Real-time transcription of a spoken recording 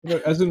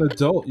As an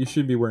adult, you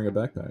should be wearing a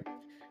backpack.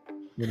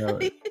 You know,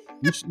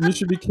 you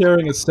should be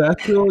carrying a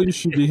satchel. You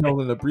should be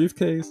held in a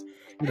briefcase.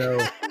 You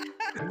know,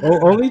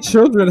 only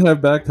children have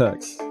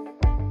backpacks.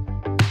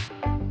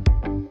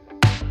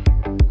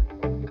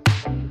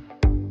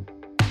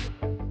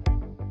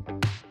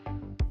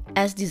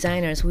 As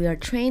designers, we are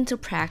trained to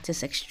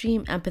practice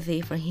extreme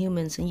empathy for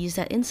humans and use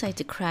that insight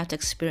to craft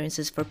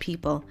experiences for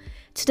people.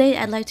 Today,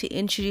 I'd like to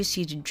introduce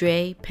you to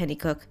Andre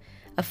Pennycooke,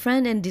 a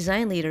friend and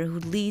design leader who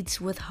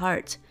leads with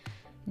heart.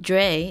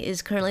 Dre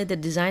is currently the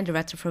design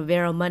director for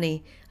Varo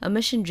Money, a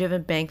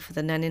mission-driven bank for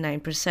the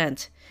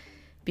 99%.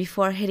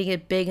 Before hitting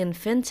it big in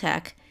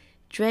Fintech,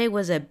 Dre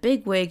was a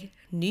bigwig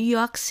New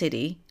York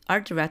City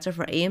art director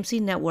for AMC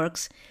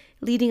Networks,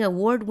 leading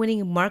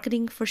award-winning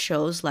marketing for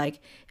shows like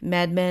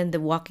Mad Men,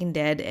 The Walking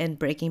Dead, and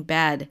Breaking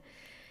Bad.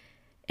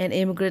 An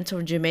immigrant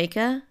from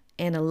Jamaica,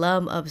 an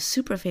alum of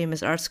super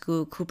famous art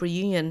school Cooper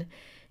Union,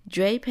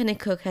 Andre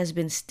Pennycooke has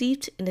been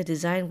steeped in the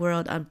design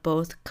world on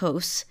both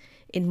coasts,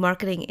 in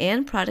marketing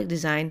and product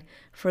design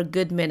for a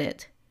good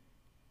minute.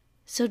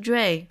 So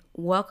Dre,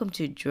 welcome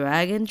to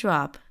Drag and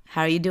Drop.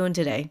 How are you doing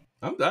today?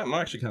 I'm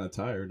actually kind of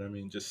tired. I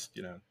mean, just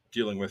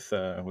dealing with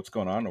what's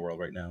going on in the world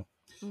right now.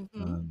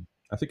 Mm-hmm.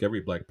 I think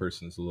every black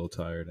person is a little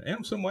tired,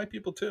 and some white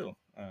people too.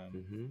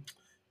 Mm-hmm.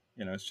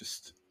 It's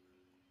just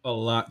a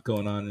lot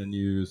going on in the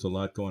news, a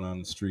lot going on in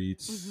the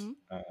streets, Mm-hmm.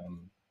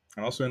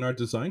 and also in our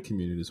design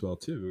community as well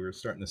too. We're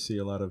starting to see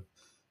a lot of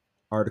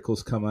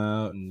articles come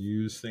out and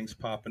news things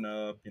popping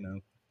up.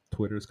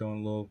 Twitter's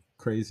going a little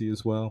crazy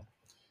as well.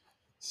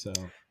 So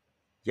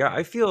Yeah, yeah.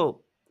 I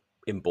feel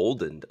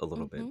emboldened a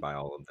little Mm-hmm. bit by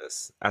all of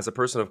this. As a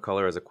person of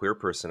color, as a queer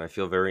person, I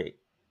feel very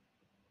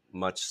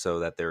much so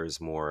that there is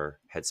more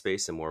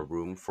headspace and more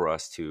room for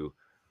us to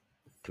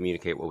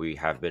communicate what we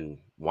have been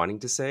wanting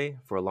to say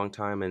for a long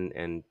time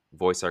and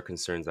voice our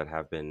concerns that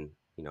have been,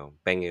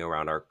 banging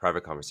around our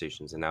private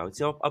conversations. And now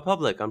it's a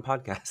public on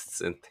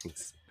podcasts and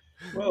things.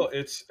 Well,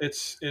 it's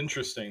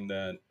interesting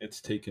that it's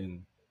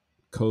taken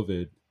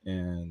COVID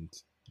and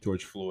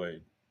George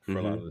Floyd for a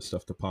lot Mm-hmm. of this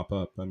stuff to pop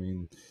up. I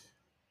mean,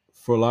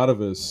 for a lot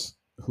of us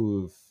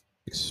who've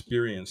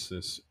experienced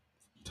this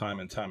time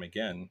and time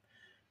again,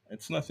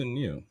 it's nothing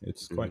new.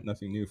 It's Mm-hmm. quite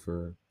nothing new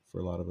for a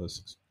lot of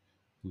us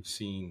who've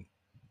seen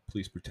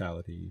police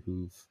brutality,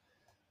 who've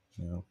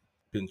you know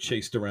been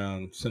chased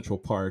around Central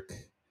Park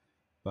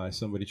by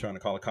somebody trying to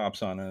call the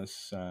cops on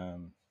us.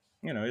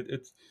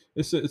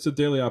 It's a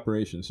daily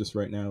operation. It's just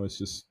right now it's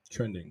just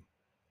trending,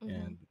 Mm-hmm.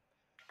 and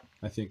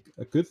I think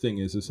a good thing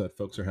is that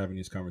folks are having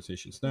these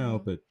conversations now.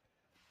 Mm-hmm. But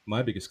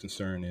my biggest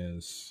concern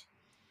is,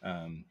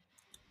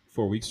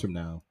 4 weeks from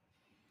now,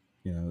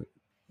 you know,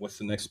 what's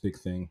the next big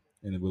thing,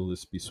 and will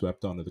this be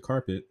swept onto the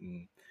carpet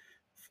and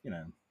you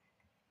know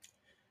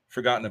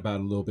forgotten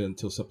about a little bit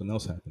until something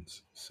else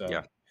happens?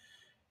 Yeah.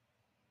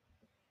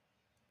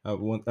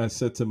 So I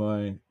said to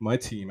my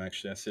team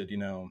actually, I said,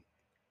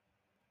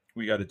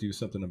 we got to do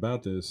something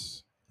about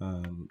this,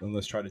 and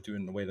let's try to do it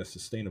in a way that's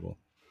sustainable.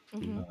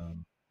 Mm-hmm. Mm-hmm.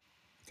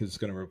 Because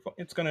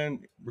it's gonna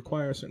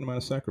require a certain amount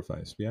of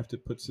sacrifice. We have to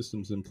put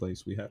systems in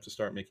place. We have to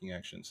start making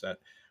actions that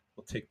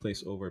will take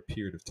place over a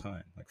period of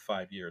time, like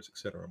 5 years, et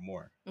cetera, or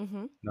more.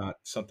 Mm-hmm. Not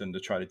something to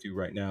try to do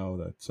right now,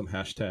 that some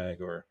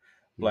hashtag or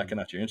Mm-hmm. blacken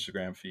out your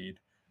Instagram feed,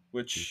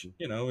 which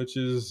Mm-hmm. which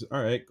is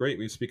all right, great.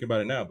 We're speaking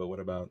about it now, but what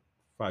about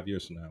 5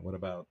 years from now? What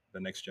about the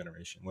next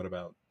generation? What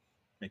about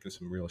making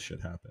some real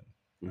shit happen?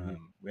 Mm-hmm.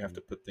 We have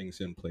to put things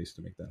in place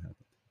to make that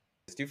happen.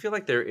 Do you feel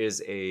like there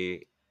is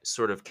a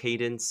sort of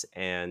cadence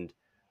and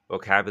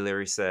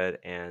vocabulary set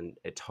and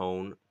a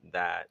tone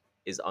that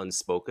is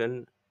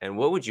unspoken? And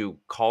what would you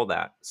call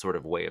that sort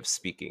of way of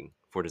speaking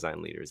for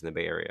design leaders in the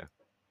Bay Area?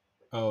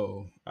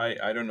 Oh,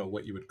 I don't know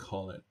what you would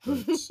call it, but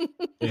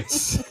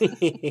it's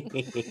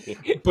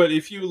but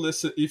if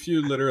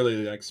you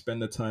literally like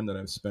spend the time that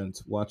I've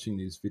spent watching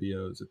these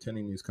videos,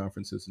 attending these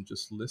conferences, and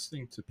just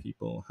listening to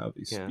people how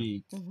they Yeah.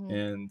 speak Mm-hmm.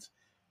 and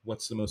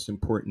what's the most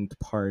important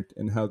part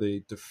and how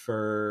they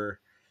defer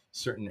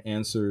certain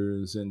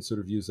answers and sort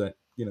of use that,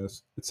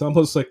 it's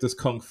almost like this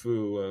kung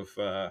fu of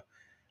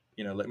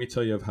let me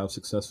tell you of how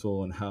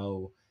successful and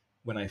how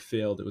when I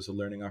failed it was a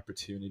learning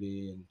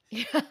opportunity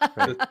and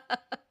Right. the,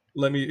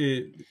 let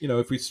me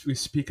if we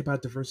speak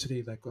about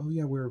diversity, like, oh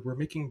yeah, we're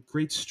making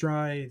great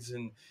strides,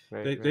 and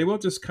Right. they Right.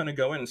 won't just kind of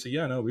go in and say,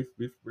 yeah, no,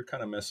 we're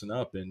kind of messing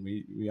up and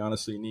we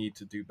honestly need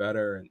to do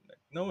better. And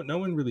no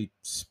one really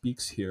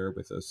speaks here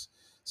with a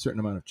certain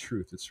amount of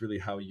truth. It's really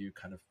how you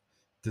kind of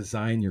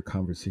design your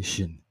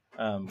conversation,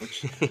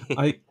 which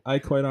I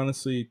quite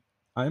honestly,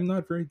 I'm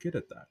not very good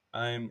at that.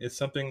 It's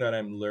something that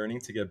I'm learning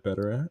to get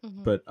better at,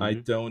 Mm-hmm. but I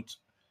Mhm. don't.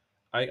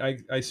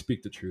 I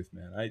speak the truth,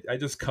 man.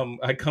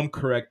 I come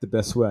correct the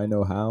best way I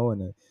know how,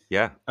 and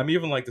Yeah. I'm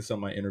even like this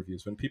on my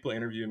interviews. When people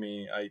interview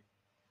me,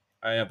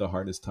 I have the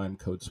hardest time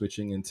code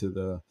switching into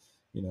the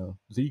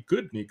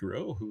good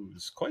Negro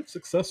who's quite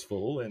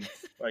successful, and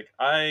like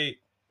I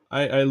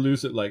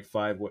lose it like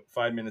 5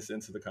 minutes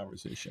into the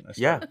conversation. I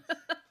Yeah.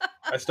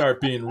 start I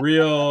start being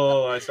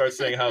real. I start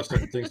saying how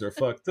certain things are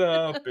fucked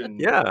up, and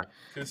Yeah.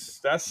 because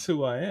that's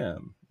who I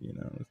am,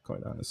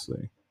 quite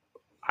honestly.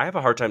 I have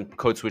a hard time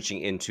code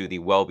switching into the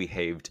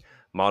well-behaved,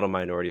 model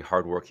minority,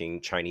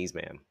 hardworking Chinese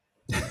man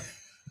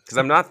because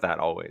I'm not that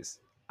always.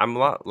 I'm a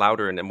lot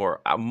louder and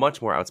I'm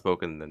much more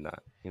outspoken than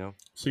that.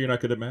 So you're not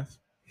good at math?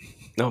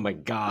 Oh my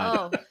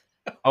god. Oh,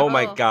 Oh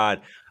my oh,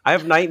 god. I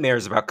have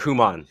nightmares about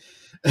Kumon.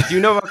 Do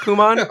you know about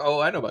Kumon? Oh,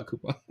 I know about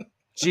coupon.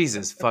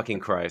 Jesus fucking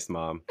Christ,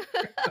 Mom.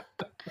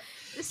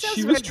 this sounds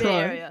She very was Bay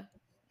trying. Area.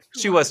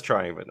 She Come on. was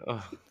trying, but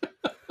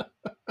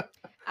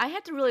I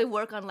had to really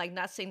work on like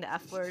not saying the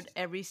F word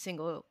every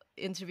single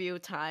interview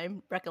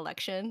time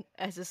recollection.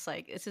 As just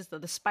like it's just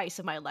the spice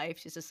of my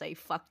life, just to say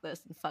fuck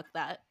this and fuck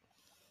that.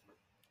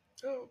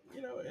 Oh,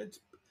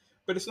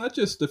 but it's not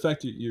just the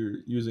fact that you're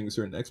using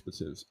certain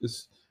expletives.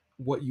 It's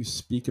what you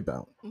speak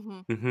about. Mm-hmm.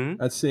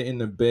 mm-hmm. I'd say in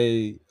the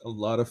Bay, a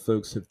lot of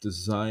folks have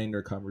designed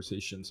their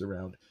conversations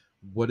around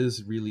what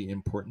is really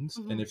important.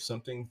 Mm-hmm. And if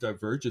something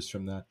diverges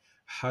from that,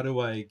 how do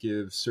I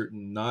give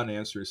certain non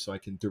answers so I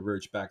can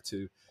diverge back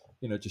to,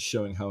 just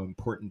showing how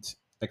important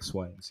X,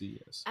 Y, and Z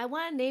is? I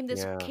want to name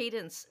this Yeah.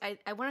 cadence.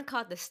 I want to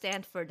call it the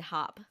Stanford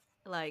hop.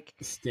 Like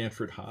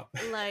Stanford hop.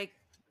 like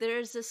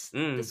there's this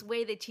Mm. this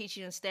way they teach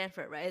you in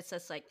Stanford, right? It's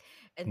just like,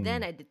 and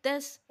then I did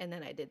this, and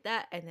then I did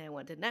that, and then I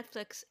went to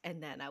Netflix,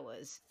 and then I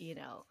was,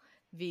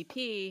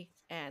 VP,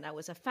 and I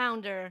was a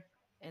founder,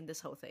 and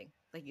this whole thing,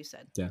 like you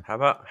said. Yeah. How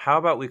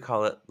about we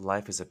call it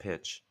life is a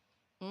pitch?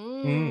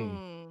 Mm.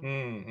 Mm.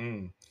 Mm.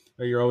 Mm.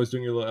 You're always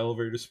doing your little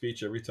elevator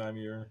speech every time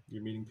you're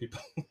meeting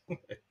people.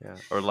 Yeah.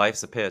 Or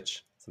life's a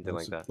pitch. Something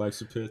like that.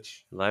 Life's a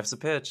pitch. Life's a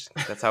pitch.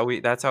 That's how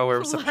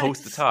we're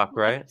supposed to talk,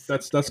 right?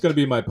 Life's That's going to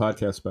be my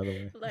podcast, by the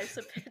way. Life's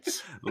a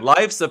pitch.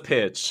 Life's a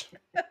pitch.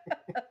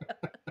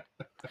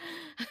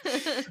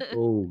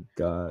 Oh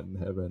God in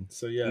heaven.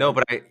 So yeah. No,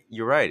 but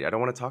you're right. I don't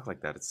want to talk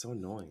like that. It's so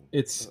annoying.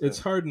 It's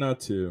hard not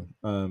to,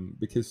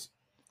 because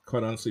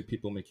quite honestly,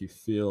 people make you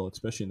feel,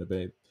 especially in the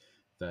Bay,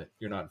 that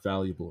you're not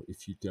valuable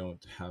if you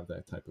don't have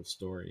that type of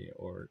story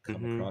or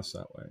come across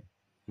that way.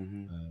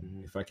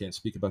 If I can't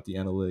speak about the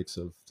analytics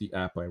of the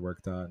app I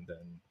worked on,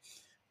 then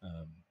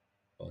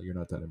well, you're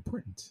not that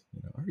important,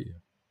 are you?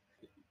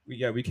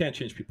 We can't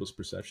change people's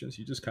perceptions.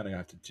 You just kind of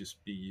have to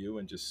just be you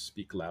and just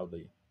speak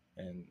loudly,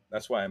 and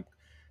that's why I'm,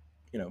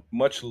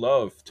 much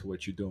love to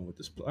what you're doing with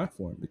this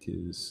platform,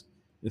 because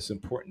it's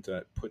important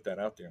to put that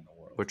out there in the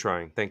world. We're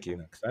trying. Thank you.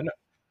 'Cause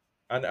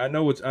I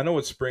know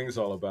what spring's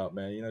all about,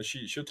 man.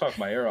 She'll talk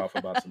my ear off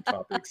about some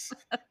topics,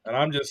 and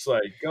I'm just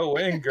like, go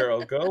in,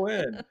 girl, go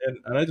in.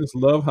 And I just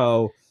love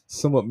how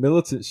somewhat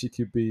militant she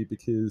could be,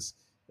 because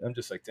I'm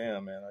just like,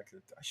 damn, man, I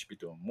should be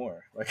doing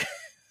more. Like,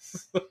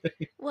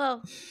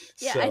 Well,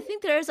 yeah, I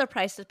think there is a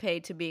price to pay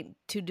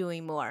to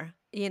doing more,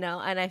 and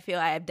I feel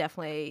I have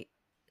definitely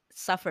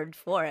suffered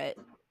for it,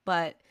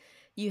 but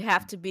you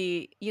have to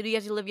be, you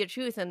have to live your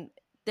truth, and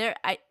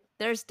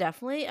there's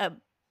definitely a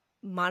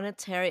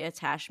monetary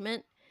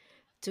attachment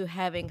to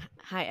having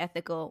high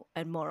ethical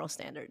and moral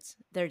standards.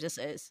 There just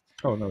is.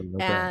 Oh no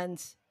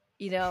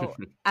doubt.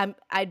 And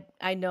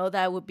I know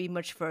that I would be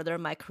much further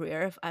in my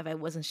career if I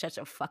wasn't such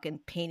a fucking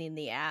pain in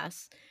the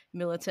ass,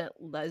 militant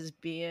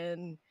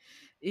lesbian,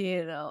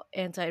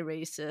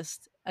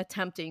 anti-racist,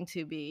 attempting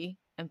to be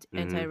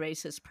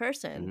anti-racist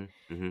person.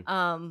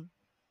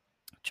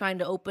 Trying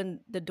to open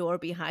the door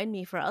behind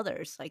me for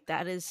others. Like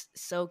that is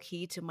so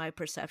key to my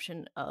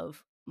perception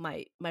of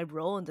my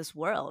role in this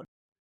world.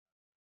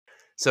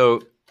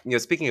 So,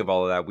 speaking of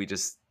all of that, we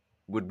just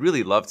would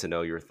really love to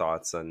know your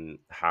thoughts on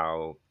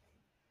how,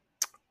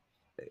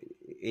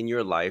 in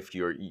your life,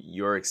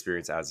 your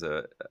experience as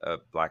a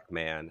Black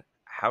man,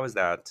 how has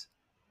that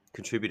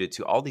contributed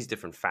to all these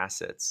different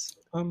facets?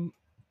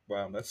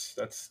 Wow,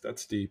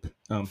 that's deep.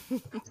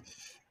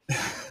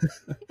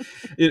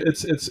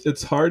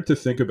 It's hard to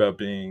think about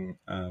being,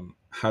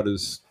 how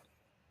does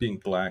being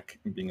Black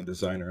and being a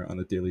designer on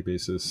a daily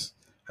basis,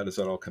 how does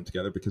that all come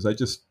together? Because I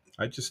just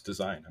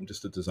design. I'm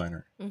just a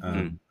designer.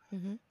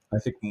 I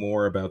think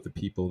more about the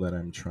people that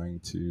I'm trying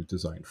to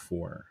design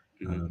for.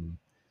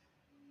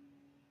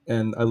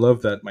 And I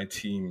love that my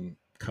team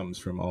comes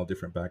from all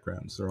different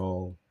backgrounds. They're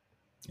all,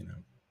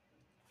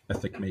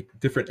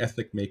 different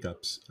ethnic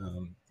makeups,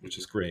 which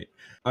is great.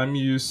 I'm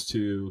used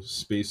to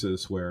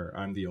spaces where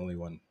I'm the only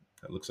one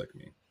that looks like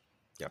me,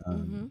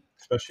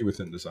 especially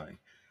within design.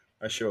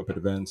 I show up at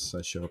events,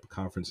 I show up at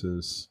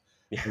conferences.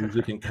 I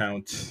usually can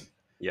count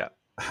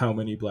how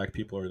many Black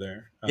people are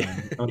there.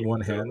 On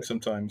one hand,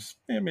 sometimes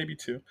maybe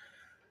two.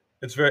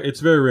 It's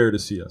very rare to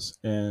see us,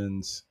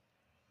 and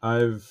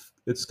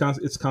it's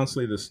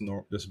constantly this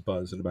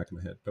buzz in the back of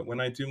my head. But when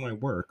I do my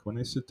work, when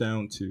I sit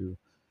down to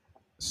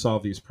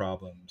solve these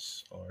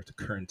problems or to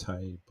current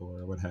type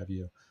or what have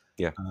you,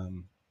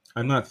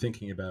 I'm not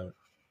thinking about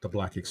the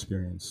Black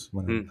experience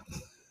when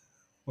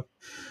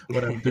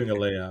I'm doing a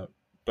layout.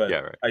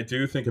 But I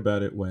do think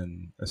about it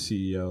when a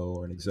CEO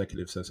or an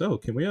executive says, "Oh,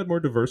 can we add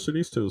more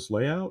diversities to this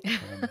layout?"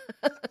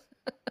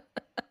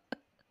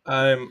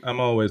 I'm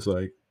always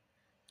like,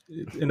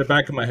 in the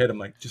back of my head, I'm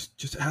like,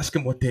 just ask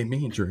them what they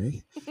mean,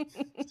 Dre.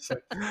 It's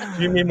like,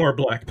 do you mean more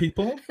black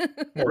people,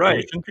 more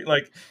Right. Asian people?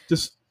 Like,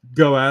 just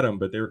go at them.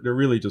 But they're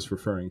really just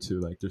referring to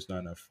like, there's not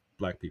enough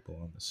black people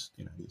on this.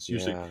 You know,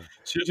 Yeah.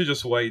 it's usually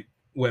just white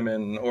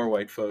women or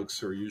white folks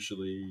who are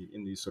usually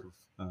in these sort of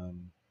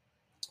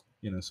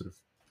sort of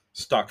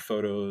stock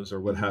photos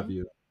or what have Hmm.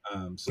 you.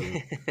 So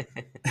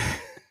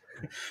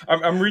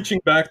I'm reaching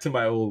back to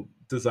my old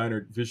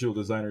visual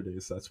designer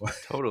days. That's why.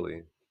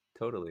 Totally.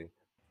 Totally.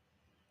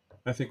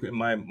 I think in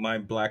my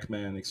black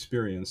man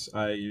experience,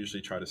 I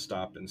usually try to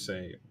stop and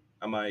say,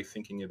 "Am I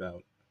thinking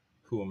about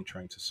who I'm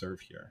trying to serve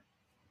here?"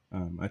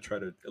 I try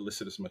to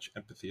elicit as much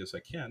empathy as I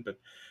can, but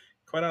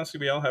quite honestly,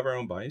 we all have our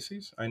own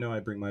biases. I know I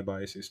bring my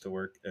biases to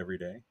work every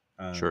day,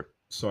 Sure.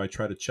 so I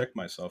try to check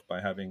myself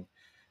by having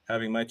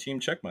my team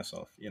check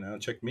myself,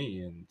 check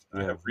me, and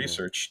I Yeah. have Yeah.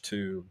 research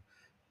to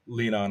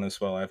lean on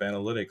as well. I have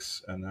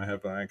analytics, and I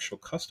have actual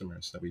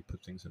customers that we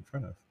put things in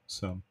front of.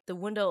 So The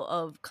window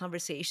of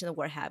conversation that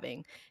we're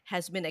having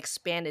has been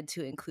expanded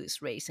to include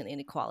race and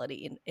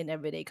inequality in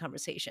everyday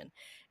conversation.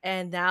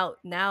 And now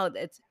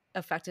it's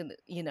affecting,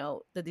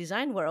 the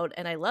design world.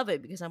 And I love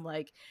it because I'm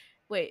like,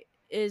 wait,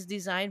 is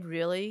design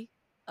really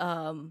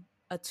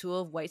a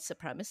tool of white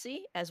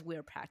supremacy as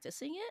we're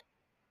practicing it?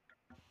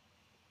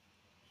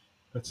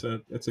 that's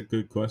a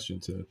good question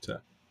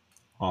to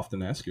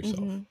often ask yourself.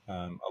 Hmm.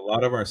 A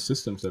lot of our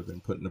systems that have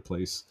been put into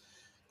place,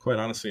 quite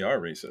honestly, are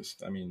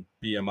racist. I mean,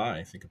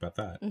 BMI. Think about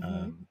that.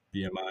 Hmm.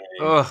 BMI.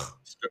 Ugh.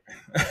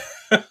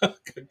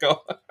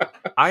 Go.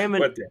 I am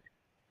an. What? Day?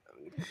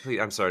 Please,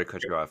 I'm sorry to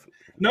cut you off.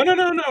 No, no,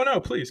 no, no, no.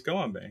 Please go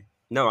on, Bay.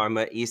 No, I'm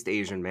an East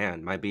Asian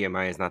man. My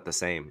BMI is not the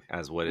same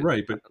as what it.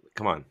 Right,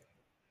 Come on.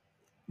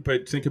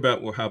 but think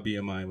about how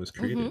BMI was Hmm.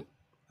 created.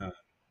 Uh,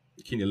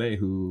 Kinile,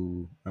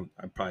 who I'm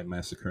probably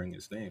massacring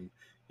his name,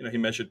 he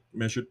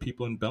measured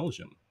people in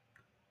Belgium,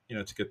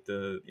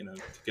 to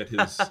get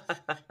his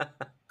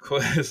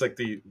it's like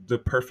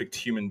the perfect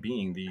human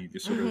being, the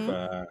sort of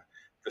Hmm.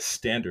 the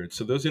standard.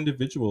 So those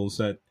individuals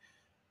that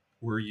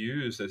were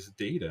used as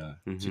data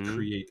to Mm-hmm.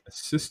 create a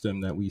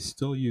system that we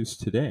still use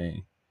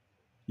today,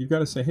 you've got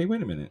to say, hey,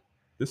 wait a minute.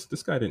 This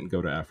guy didn't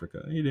go to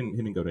Africa. He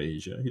didn't go to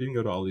Asia. He didn't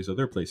go to all these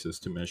other places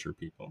to measure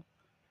people.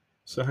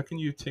 So how can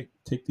you take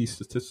these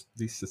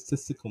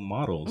statistical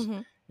models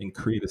Hmm. and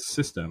create a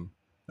system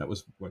that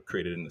was what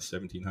created in the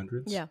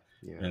 1700s Yeah.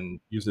 Yeah. and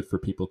use it for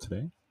people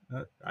today?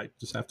 I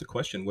just have to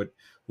question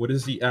what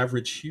is the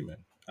average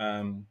human.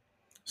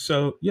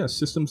 So yeah,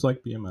 systems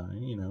like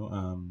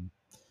BMI,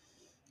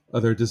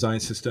 other design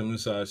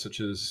systems such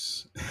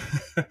as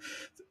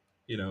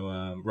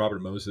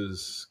Robert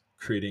Moses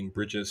creating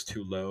bridges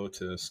too low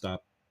to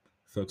stop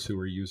folks who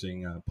were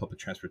using public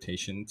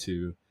transportation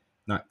to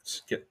not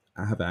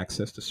have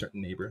access to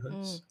certain Mm.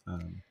 neighborhoods.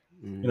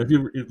 If Mm.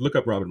 you look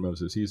up Robert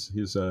Moses,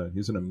 he's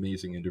an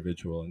amazing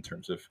individual in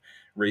terms of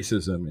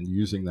racism and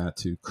using that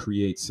to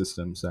create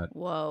systems that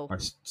Whoa. are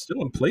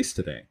still in place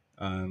today.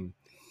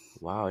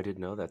 Wow, I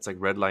didn't know that. It's like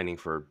redlining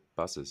for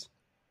buses.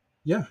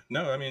 Yeah,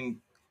 no, I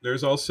mean,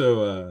 there's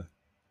also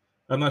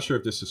I'm not sure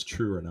if this is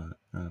true or not.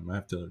 I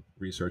have to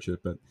research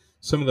it, but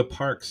some of the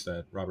parks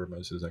that Robert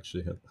Moses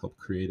actually helped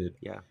created,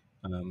 Yeah.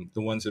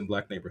 the ones in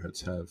black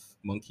neighborhoods have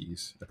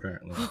monkeys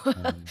apparently.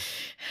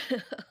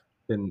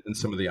 In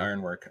some of the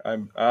ironwork,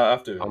 I'll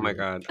have to Oh my really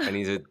God, I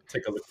need to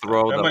take a look at that.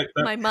 throw the.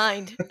 That My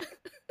mind.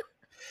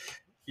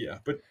 yeah,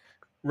 but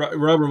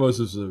Robert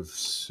Moses is a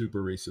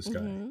super racist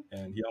guy, Hmm.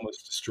 and he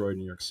almost destroyed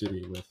New York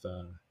City with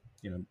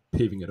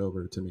paving it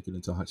over to make it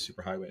into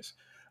super highways.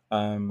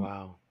 Um,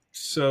 Wow.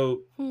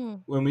 so Hmm.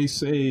 when we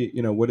say,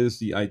 what is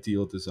the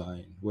ideal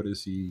design? What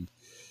is the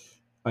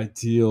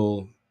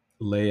ideal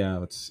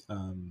layout?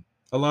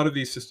 A lot of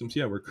these systems,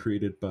 yeah, were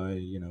created by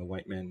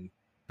white men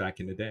back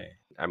in the day.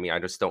 I mean, I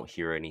just don't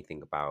hear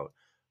anything about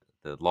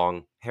the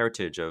long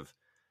heritage of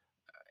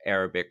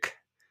Arabic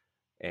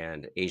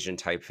and Asian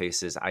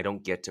typefaces. I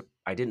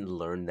didn't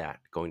learn that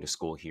going to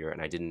school here,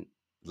 and I didn't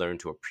learn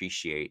to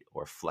appreciate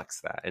or flex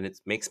that. And it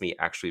makes me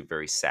actually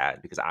very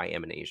sad because I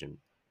am an Asian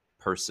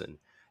person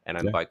and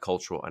I'm Yeah,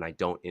 bicultural, and I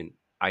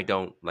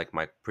don't, like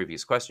my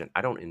previous question, I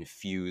don't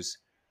infuse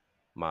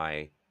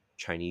my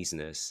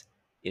Chineseness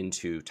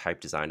into type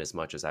design as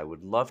much as I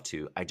would love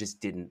to. I just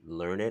didn't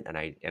learn it, and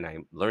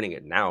I'm learning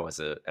it now as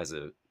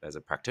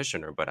a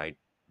practitioner, but I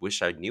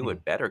wish I knew Mhm.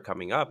 it better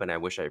coming up, and I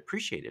wish I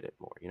appreciated it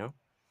more, you know?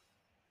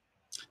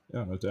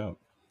 Yeah, no doubt.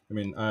 I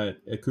mean,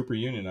 at Cooper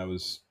Union, I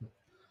was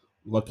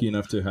lucky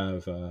enough to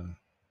have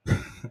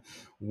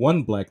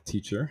one black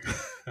teacher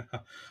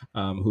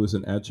who was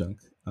an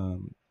adjunct, a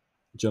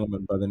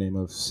gentleman by the name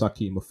of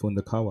Saki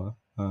Mafundakawa.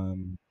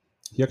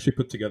 He actually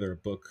put together a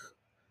book,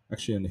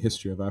 actually, on the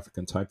history of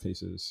African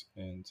typefaces,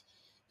 and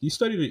he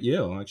studied at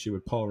Yale, actually,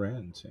 with Paul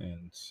Rand.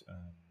 And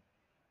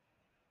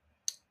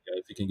yeah,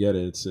 if you can get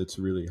it, it's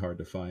really hard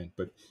to find.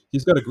 But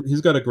he's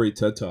got a great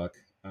TED talk.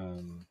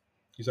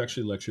 He's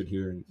actually lectured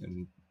here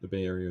in the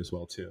Bay Area as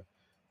well too.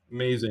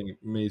 Amazing,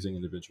 amazing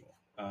individual.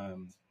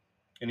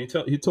 And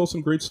he told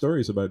some great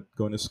stories about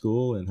going to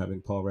school and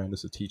having Paul Rand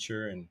as a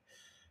teacher, and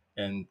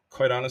And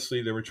quite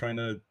honestly, they were trying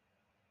to,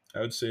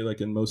 I would say,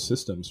 like in most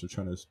systems, they're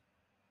trying to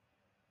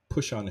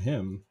push on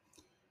him.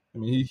 I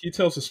mean, he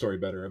tells the story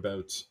better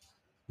about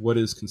what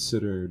is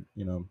considered,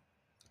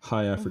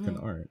 high African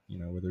Mm-hmm. art,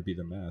 whether it be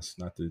the mask,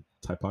 not the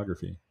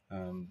typography.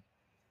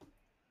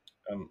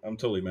 I'm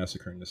totally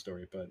massacring the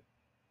story, but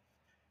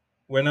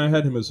when I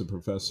had him as a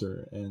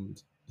professor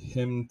and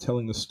him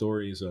telling the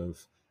stories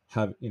of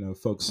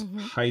folks Mm-hmm.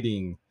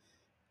 hiding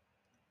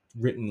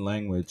written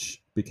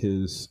language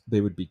because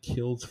they would be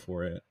killed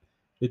for it,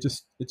 it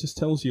just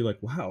tells you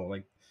like, wow,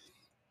 like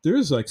there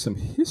is like some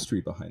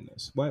history behind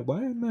this. Why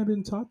am I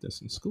being taught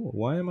this in school?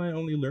 Why am I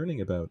only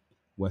learning about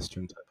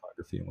Western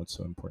typography and what's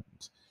so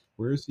important?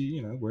 Where's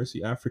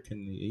the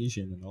African, the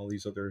Asian, and all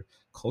these other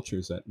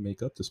cultures that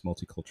make up this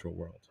multicultural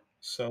world?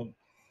 So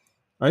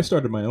I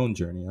started my own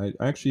journey. I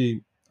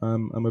actually,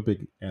 I'm a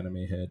big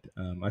anime head.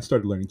 I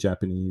started learning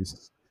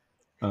Japanese,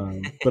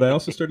 but I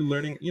also started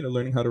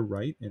learning how to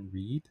write and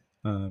read.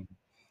 Um,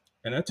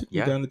 and that took me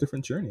Yeah, down a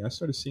different journey. I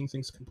started seeing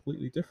things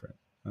completely different.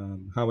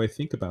 How I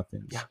think about yeah.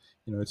 things.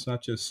 It's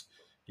not just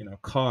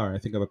car. I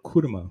think about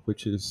kuruma,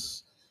 which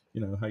is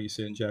how you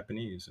say it in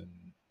Japanese, and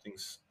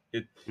things.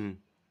 Mm,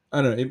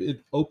 I don't know.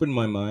 It opened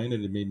my mind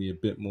and it made me a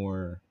bit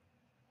more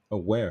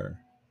aware.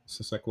 It's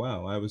just like,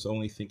 wow, I was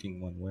only thinking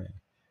one way.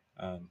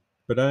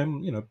 But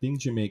I'm being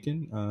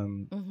Jamaican.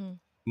 Mm-hmm.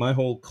 My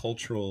whole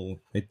cultural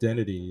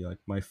identity, like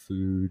my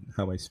food,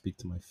 how I speak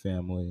to my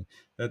family,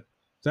 that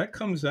that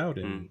comes out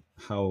mm, in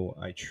how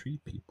I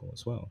treat people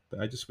as well. But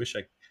I just wish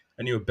I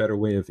knew a better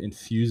way of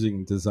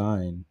infusing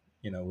design,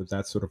 with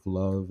that sort of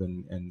love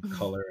and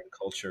color and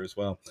culture as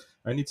well.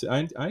 I need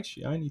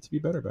to be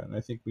better about it. And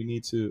I think we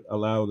need to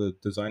allow the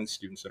design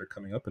students that are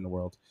coming up in the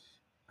world,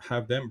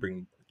 have them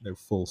bring their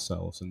full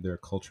selves and their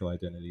cultural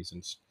identities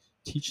and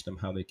teach them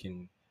how they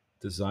can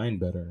design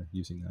better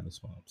using that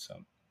as well.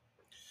 So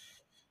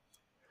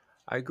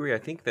I agree. I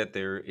think that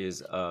there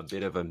is a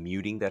bit of a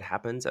muting that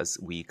happens as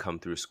we come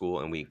through school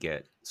and we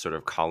get sort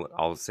of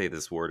I'll say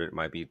this word, it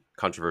might be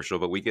controversial,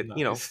 but we get,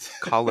 nice.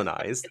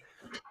 colonized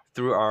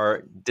through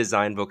our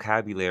design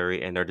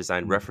vocabulary and our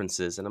design Mm.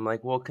 references. And I'm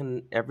like, well,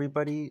 can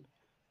everybody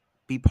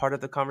be part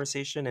of the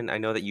conversation? And I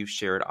know that you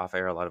shared off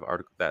air a lot of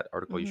that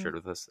article you Mm-hmm. shared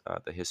with us,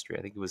 the history.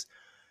 I think it was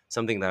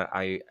something that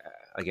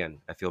again,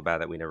 I feel bad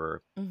that we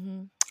never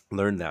Mm-hmm.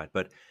 learned that.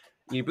 But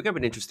you bring up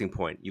an interesting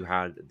point. You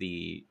had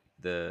the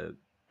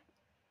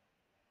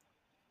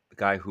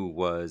guy who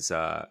was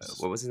S-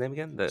 what was his name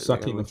again? The guy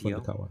Saki who went to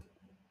Yale, Mafundakawa.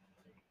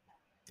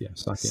 Yeah,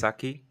 Saki.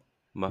 Saki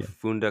Yeah.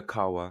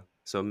 Mafundakawa.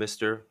 So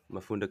Mr.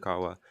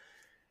 Mafundakawa,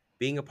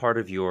 being a part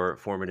of your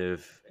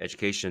formative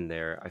education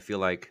there, I feel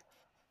like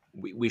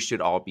we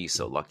should all be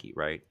so lucky,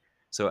 right?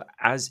 So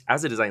as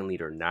a design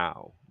leader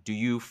now, do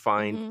you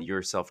find Mm-hmm.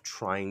 yourself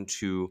trying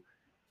to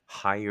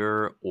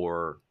hire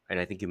or, and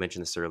I think you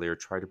mentioned this earlier,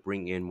 try to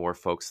bring in more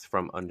folks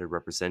from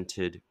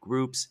underrepresented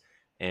groups?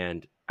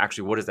 And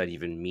actually, what does that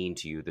even mean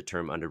to you, the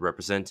term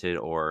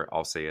underrepresented, or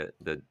I'll say it,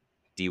 the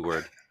D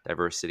word,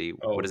 diversity?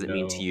 What Oh does it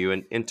mean to no. you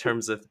in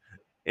terms of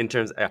in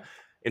terms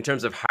in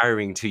terms of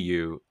hiring to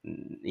you,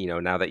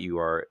 now that you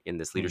are in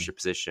this Hmm. leadership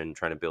position,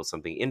 trying to build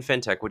something in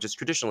fintech, which is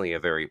traditionally a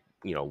very,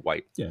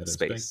 white Yeah, it is.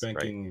 space, right?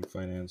 Banking,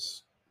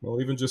 finance, well,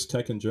 even just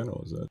tech in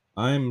general is that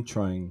I'm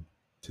trying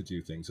to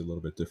do things a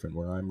little bit different,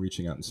 where I'm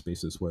reaching out in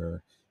spaces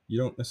where you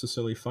don't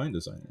necessarily find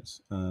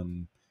designers.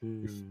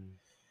 If Mm,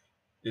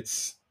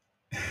 it's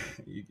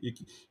you,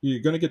 you're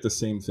going to get the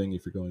same thing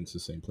if you're going to the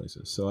same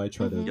places. So I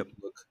try to Mm-hmm. yep.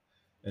 look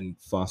and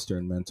foster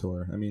and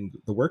mentor. I mean,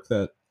 the work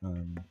that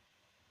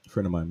a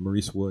friend of mine,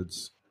 Maurice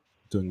Woods,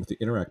 doing with the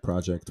Interact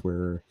project,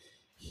 where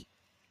he,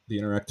 the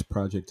Interact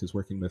project is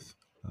working with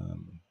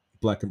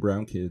black and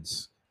brown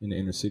kids in the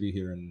inner city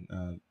here in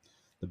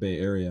the Bay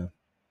Area,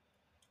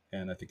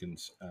 and I think in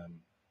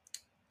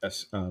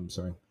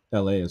sorry,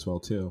 LA as well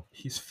too.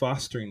 He's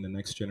fostering the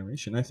next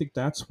generation. I think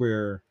that's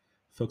where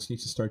folks need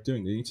to start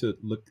doing. They need to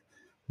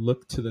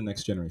look to the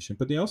next generation,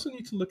 but they also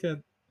need to look at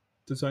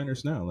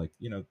designers now. Like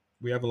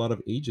we have a lot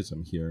of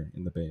ageism here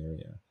in the Bay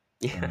Area.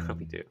 Yeah,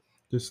 we Um, do.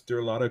 there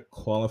are a lot of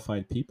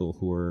qualified people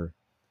who are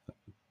a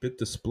bit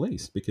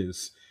displaced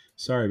because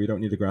sorry, we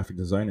don't need a graphic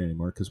designer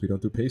anymore because we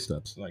don't do pay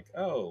stubs. Like,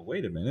 oh,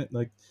 wait a minute,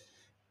 like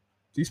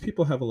these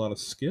people have a lot of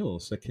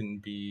skills that can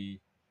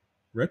be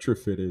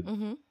retrofitted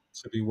Mm-hmm.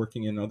 to be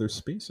working in other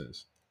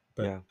spaces.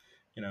 But Yeah.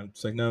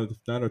 it's like no,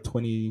 not a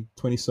 20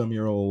 some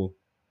year old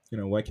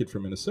white kid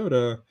from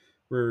Minnesota.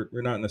 We're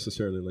not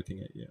necessarily looking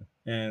at you.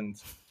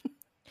 And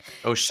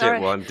Oh shit, Sorry.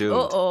 well, I'm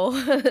doomed. Oh.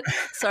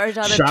 Sorry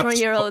to all the shots,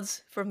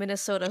 20-year-olds from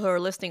Minnesota who are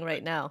listening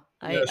right now.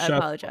 yeah, I shots,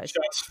 apologize.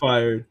 shots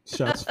fired,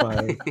 shots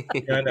fired.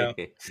 Yeah, I know.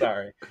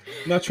 Sorry,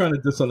 I'm not trying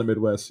to diss on the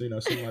Midwest. Some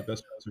of my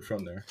best friends are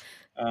from there.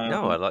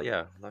 No, Um, I love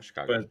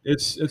Chicago. but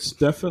it's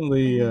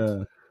definitely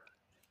Mm-hmm.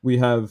 we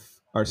have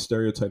our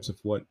stereotypes of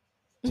what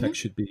Mm-hmm. tech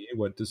should be,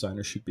 what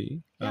designer should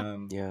be. Yeah.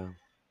 Yeah.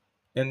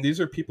 And these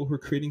are people who are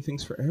creating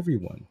things for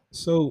everyone.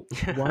 So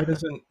why Yeah.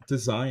 doesn't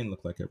design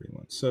look like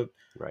everyone? So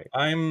Right.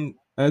 I'm,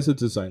 as a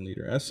design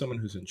leader, as someone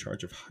who's in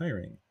charge of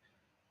hiring,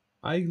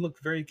 I look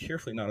very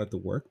carefully not at the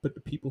work, but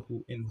the people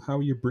who and how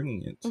you're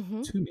bringing it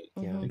Mm-hmm. to me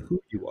Yeah. Mm-hmm. and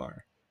who you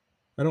are.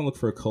 I don't look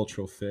for a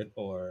cultural fit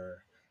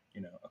or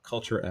a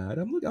culture ad.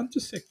 I'm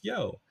just like,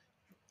 yo,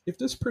 if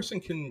this person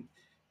can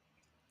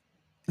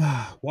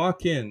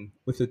walk in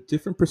with a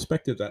different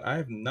perspective that I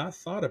have not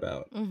thought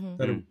about, Mm-hmm.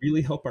 that'll Mm.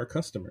 really help our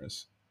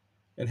customers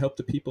and help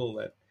the people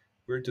that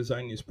we're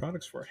designing these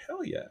products for.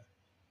 Hell yeah.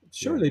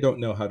 Sure, Yeah. they don't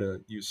know how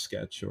to use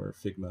Sketch or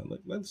Figma.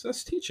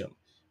 Let's teach them.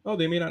 Oh,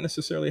 they may not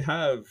necessarily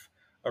have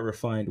a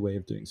refined way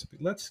of doing something.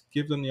 Let's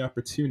give them the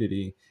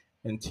opportunity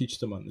and teach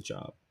them on the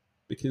job,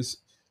 because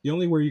the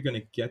only way you're going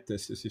to get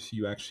this is if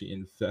you actually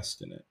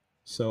invest in it.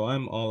 So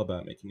I'm all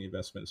about making the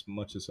investment as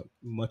much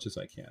as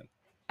I can.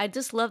 I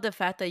just love the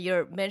fact that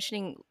you're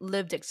mentioning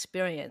lived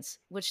experience,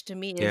 which to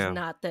me is Yeah.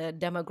 not the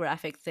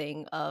demographic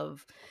thing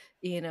of,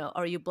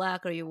 are you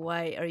black, are you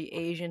white, are you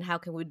Asian? How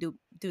can we do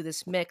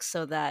this mix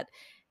so that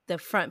the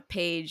front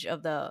page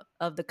of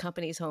the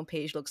company's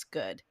homepage looks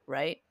good,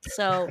 right?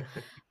 So,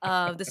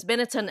 this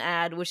Benetton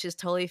ad, which is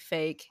totally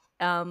fake,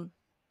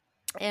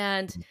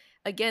 and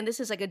again, this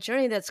is like a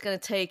journey that's going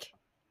to take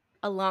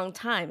a long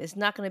time. It's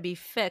not going to be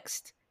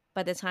fixed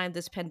by the time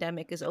this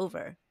pandemic is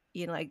over.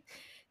 Like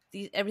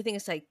everything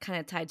is like kind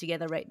of tied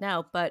together right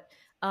now. But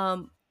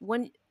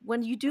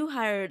when you do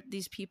hire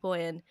these people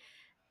in,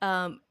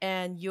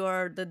 and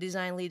you're the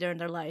design leader in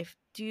their life,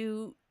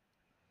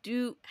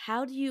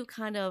 how do you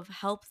kind of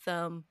help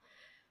them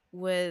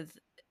with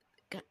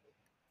g-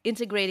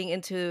 integrating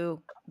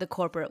into the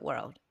corporate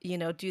world?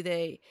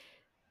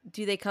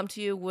 Do they come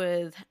to you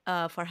with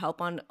for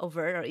help on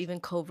overt or even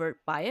covert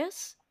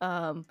bias?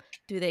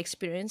 Do they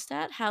experience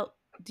that? How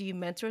do you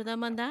mentor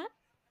them on that?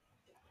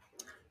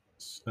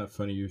 It's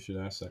funny you should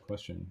ask that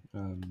question.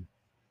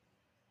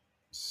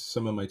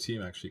 Some of my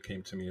team actually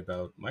came to me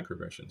about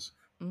microaggressions,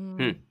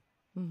 Mm,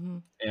 Hmm. mm-hmm,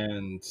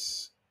 and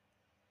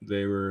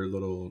they were a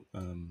little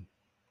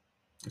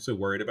so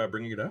worried about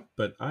bringing it up.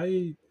 But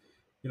I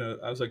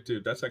was like,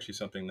 dude, that's actually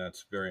something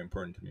that's very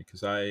important to me,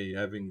 because I,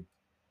 having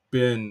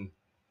been Right.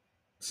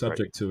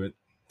 subject to it,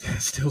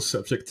 still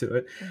subject to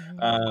it, mm-hmm,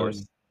 Of um,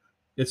 course.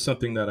 it's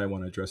something that I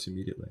want to address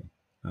immediately.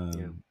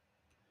 Yeah.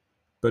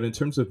 But in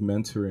terms of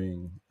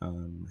mentoring,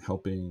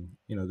 helping,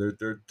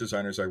 there are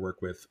designers I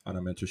work with on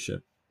a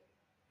mentorship.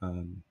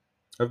 Um,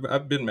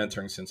 I've been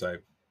mentoring since I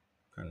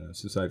kind of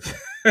since I've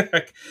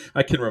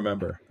I can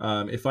remember.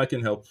 If I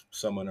can help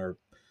someone or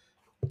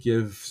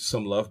give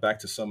some love back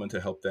to someone to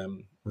help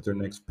them with their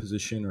Hmm. next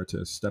position or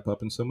to step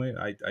up in some way,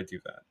 I do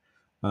that.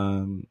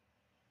 Um,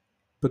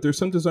 but there's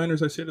some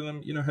designers I say to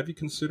them, have you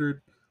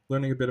considered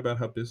learning a bit about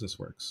how business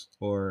works,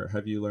 or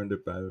have you learned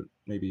about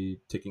maybe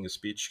taking a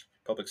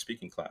public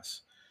speaking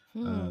class?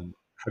 hmm,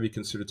 Have you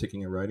considered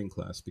taking a writing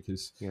class?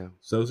 Because Yeah.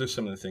 those are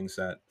some of the things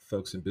that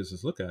folks in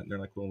business look at, and they're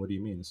like, well, what do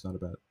you mean? It's not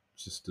about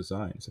just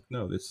design. It's like,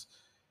 no, it's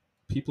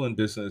people in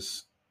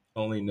business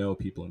only know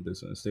people in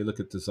business. They look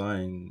at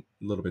design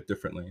a little bit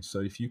differently. So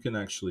if you can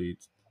actually,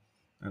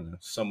 I don't know,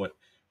 somewhat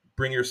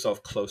bring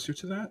yourself closer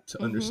to that, to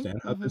mm-hmm,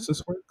 understand how mm-hmm.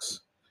 business works,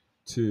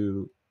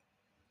 to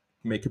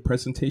make a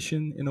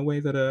presentation in a way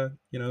that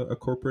a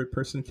corporate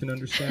person can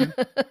understand,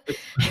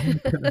 it's only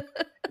gonna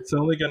it's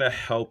only gonna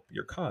help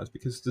your cause,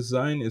 because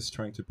design is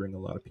trying to bring a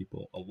lot of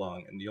people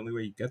along, and the only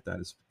way you get that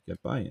is to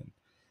get buy-in.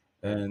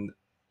 Right. And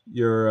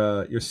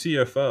your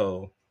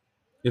CFO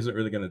isn't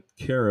really going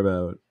to care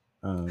about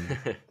um,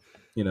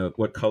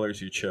 what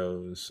colors you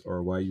chose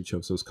or why you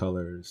chose those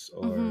colors,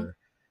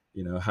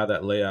 Mm-hmm. or how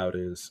that layout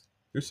is.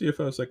 Your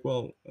CFO is like,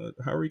 well,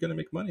 how are we going to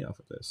make money off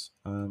of this?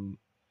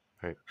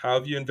 Right. How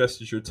have you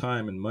invested your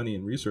time and money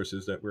and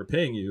resources that we're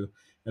paying you,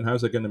 and how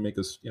is that going to make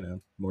us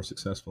more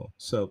successful?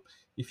 So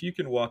if you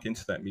can walk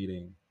into that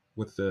meeting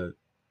with the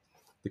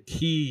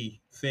key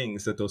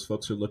things that those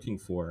folks are looking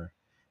for,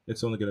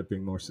 it's only going to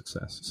bring more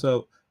success.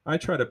 So I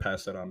try to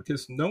pass that on,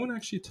 because no one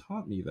actually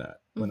taught me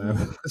that when I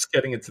Mm-hmm. was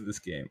getting into this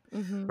game.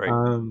 Mm-hmm. Right.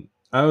 Um,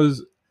 I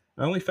was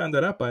I only found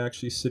that out by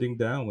actually sitting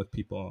down with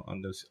people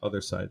on this other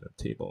side of the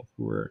table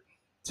who were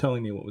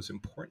telling me what was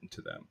important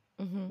to them.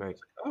 Mm-hmm. Right.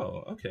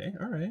 Oh, okay,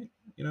 all right,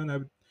 and I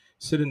would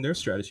sit in their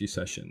strategy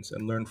sessions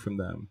and learn from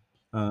them.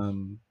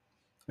 Um,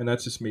 and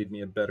that just made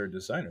me a better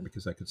designer,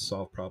 because I could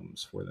solve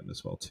problems for them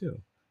as well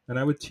too. And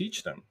I would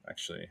teach them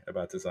actually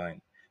about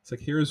design. It's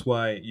like, here's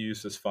why you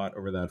use this font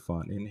over that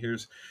font, and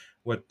here's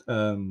what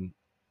a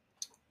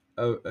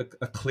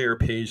clear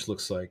page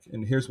looks like,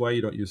 and here's why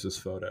you don't use this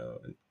photo.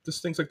 And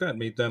just things like that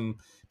made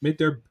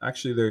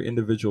their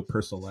individual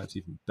personal lives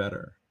even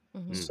better.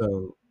 Mm-hmm. Mm.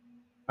 So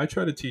I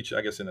try to teach,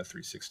 I guess, in a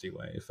 360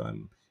 way. If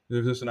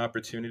there's an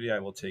opportunity, I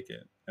will take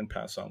it and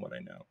pass on what I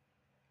know.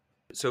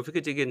 So if we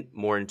could dig in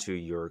more into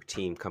your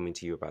team coming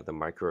to you about the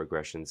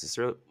microaggressions, is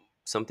there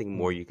something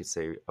more Mm. you could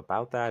say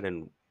about that?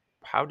 And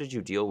how did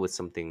you deal with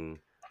something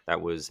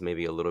that was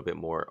maybe a little bit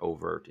more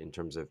overt in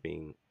terms of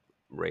being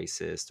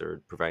racist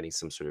or providing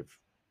some sort of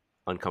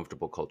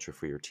uncomfortable culture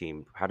for your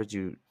team? How did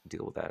you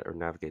deal with that or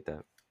navigate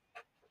that?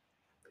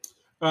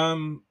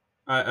 Um,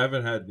 I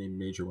haven't had any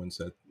major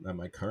ones at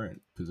my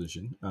current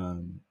position.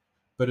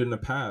 But in the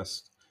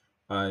past,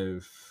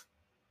 I've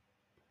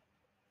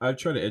I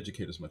try to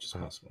educate as much as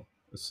Uh-huh. possible.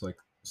 It's like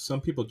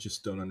some people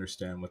just don't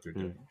understand what they're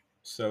Mm. doing.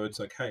 So it's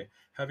like, hey,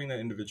 having that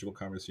individual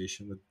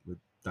conversation with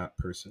that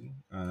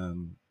person,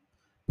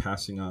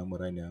 passing on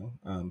what I know,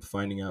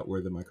 finding out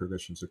where the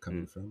microaggressions are Mm.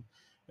 coming from,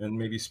 and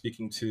maybe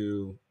speaking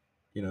to,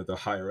 the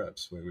higher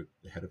ups, where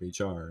the head of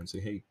HR, and say,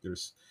 hey,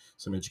 there's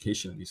some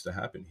education that needs to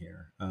happen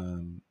here.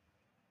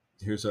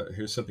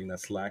 Here's something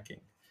that's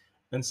lacking,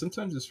 and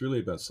sometimes it's really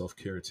about self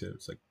care too.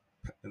 It's like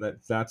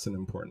that's an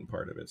important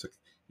part of it. It's like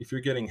if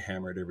you're getting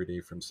hammered every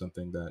day from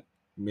something that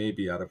may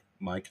be out of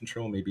my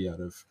control, maybe out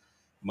of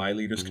my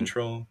leader's Hmm.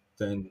 control,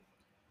 then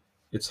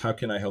it's how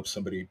can I help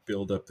somebody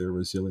build up their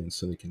resilience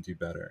so they can do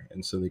better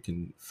and so they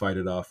can fight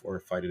it off or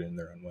fight it in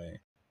their own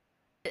way.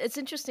 It's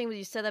interesting when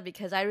you said that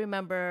because I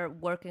remember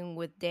working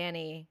with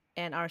Danny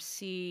and our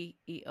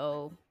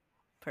CEO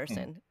Hmm.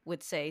 person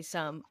would say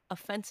some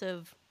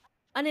offensive,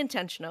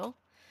 unintentional,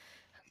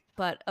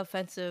 but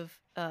offensive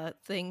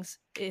things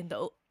in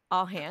the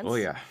all Oh hands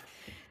yeah.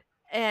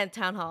 and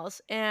town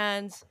halls.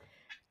 And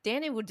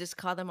Danny would just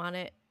call them on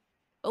it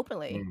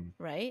openly, Hmm.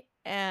 right?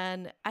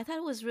 And I thought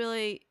it was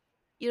really,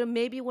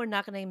 maybe we're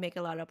not going to make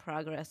a lot of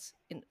progress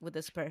with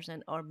this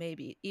person, or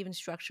maybe even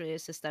structurally or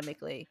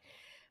systemically.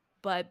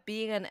 But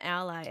being an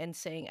ally and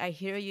saying, I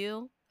hear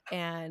you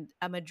and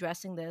I'm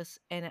addressing this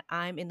and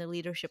I'm in the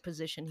leadership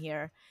position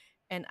here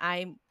and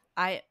I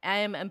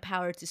am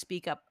empowered to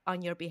speak up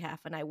on your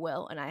behalf and I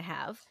will and I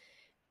have.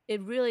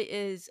 It really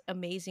is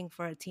amazing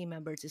for a team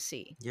member to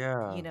see,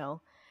 you Yeah.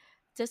 know,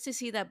 just to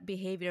see that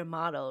behavior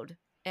modeled.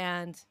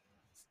 And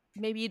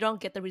maybe you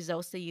don't get the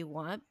results that you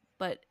want,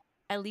 but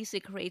at least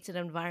it creates an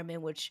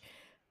environment which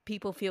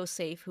people feel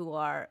safe who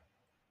are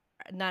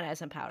not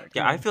as empowered.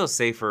 Yeah, I feel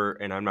safer,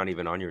 and I'm not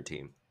even on your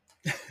team.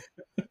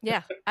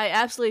 Yeah, I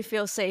absolutely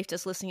feel safe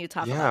just listening to you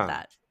talk about Yeah.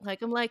 that.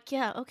 Like, I'm like,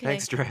 yeah,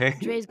 Thanks, okay. Dre.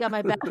 Dre's got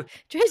my back.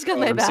 Dre's got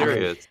my Oh, I'm back.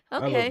 serious.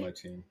 I love Okay. my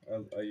team.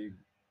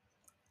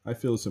 I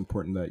feel it's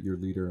important that your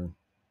leader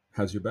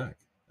has your back.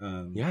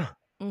 Yeah.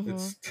 Mm-hmm.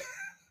 It's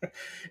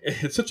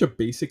it's such a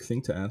basic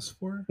thing to ask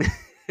for,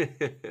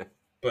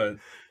 but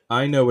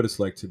I know what it's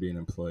like to be an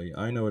employee.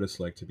 I know what it's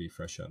like to be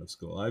fresh out of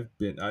school. I've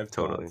gone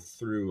Totally.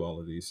 through all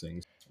of these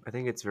things. I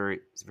think it's very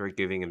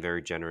giving and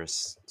very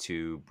generous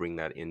to bring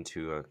that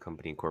into a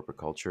company and corporate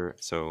culture.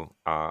 So,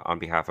 on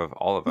behalf of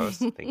all of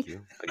us, thank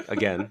you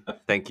again.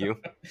 Thank you.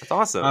 That's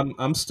awesome.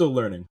 I'm still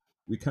learning.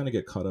 We kind of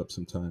get caught up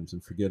sometimes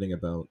in forgetting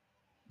about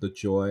the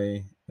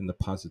joy and the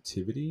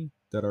positivity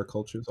that our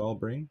cultures all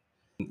bring.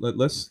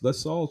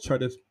 Let's all try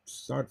to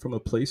start from a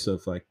place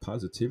of like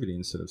positivity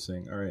instead of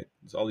saying, all right,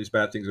 all these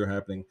bad things are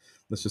happening.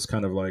 Let's just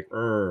kind of like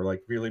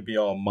really be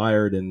all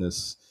mired in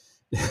this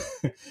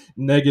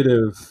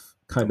negative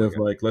Oh kind my of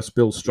god. like, let's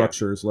build Yeah.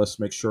 structures. Let's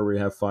make sure we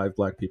have 5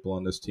 black people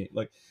on this team.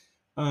 Like,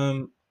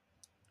 um,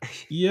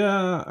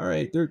 yeah, all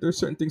right. There's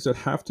certain things that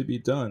have to be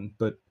done,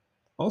 but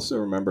also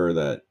remember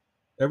that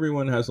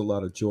everyone has a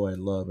lot of joy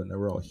and love, and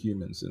we're all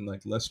humans. And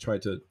like, let's try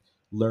to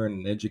learn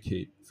and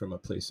educate from a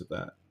place of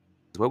that.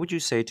 What would you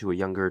say to a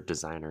younger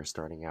designer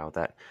starting out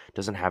that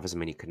doesn't have as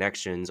many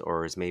connections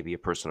or is maybe a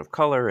person of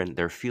color and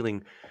they're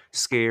feeling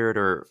scared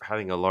or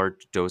having a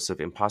large dose of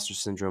imposter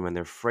syndrome and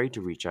they're afraid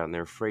to reach out and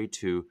they're afraid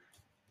to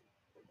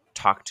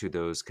talk to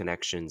those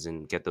connections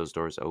and get those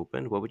doors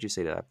open? What would you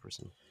say to that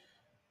person?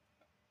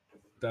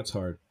 That's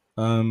hard.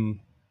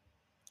 Um,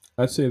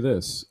 I'd say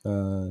this.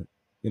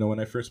 When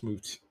I first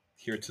moved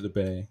here to the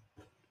Bay,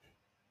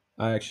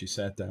 I actually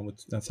sat down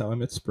with. That's how I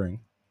met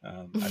Spring.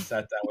 I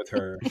sat down with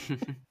her,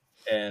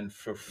 and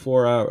for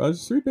 4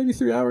 hours, maybe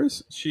 3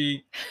 hours,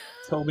 she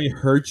told me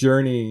her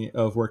journey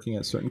of working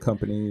at certain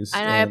companies.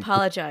 And I And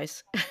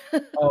apologize.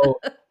 oh,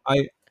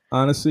 I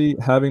honestly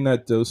having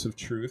that dose of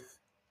truth,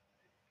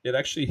 it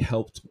actually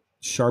helped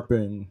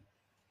sharpen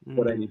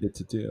what I Mm, needed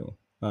to do.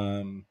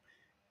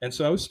 And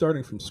so I was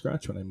starting from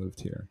scratch when I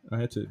moved here. I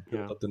had to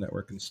build yeah, up the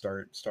network and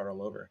start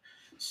all over.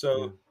 yeah,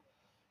 So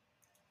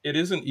it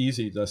isn't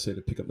easy, let's say,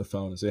 to pick up the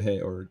phone and say, "Hey,"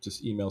 or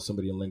just email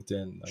somebody on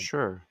LinkedIn, like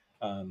sure.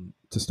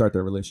 to start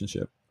that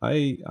relationship.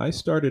 I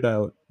started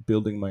out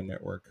building my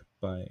network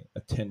by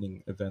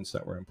attending events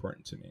that were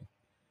important to me.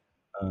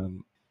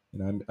 Um,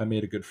 I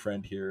made a good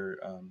friend here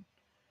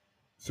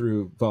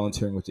through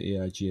volunteering with the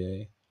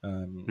AIGA.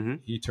 Hmm.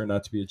 He turned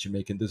out to be a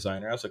Jamaican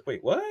designer. I was like,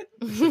 "Wait, what?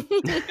 It's a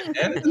Jamaican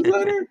and a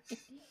designer?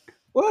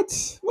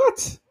 What?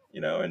 What?"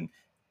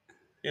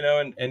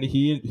 And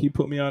he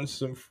put me on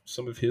some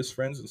of his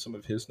friends and some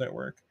of his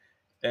network,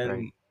 Right.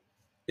 and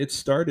it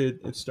started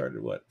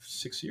what,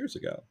 6 years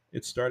ago.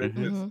 It started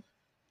Hmm. with Hmm.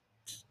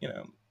 you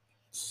know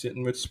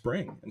sitting with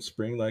Spring, and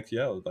Spring, like,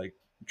 yo, like,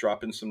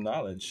 dropping some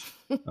knowledge.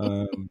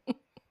 um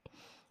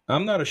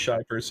I'm not a shy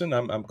person.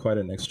 I'm quite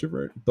an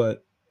extrovert,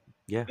 but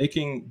Yeah,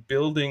 making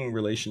building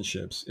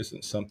relationships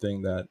isn't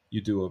something that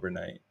you do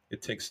overnight.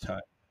 It takes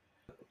time.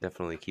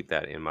 definitely keep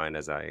that in mind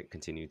as I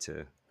continue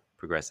to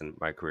progress in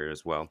my career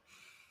as well.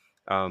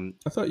 Um,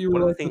 I thought you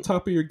one were of the like the things,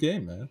 top of your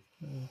game, man.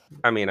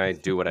 I mean, I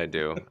do what I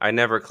do. I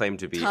never claim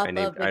to be. Top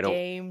of the I don't.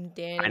 game,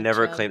 I Danny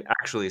never Chubb. claimed.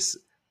 Actually,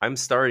 I'm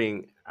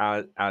starting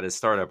at a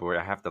startup where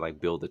I have to like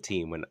build a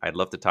team, and I'd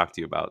love to talk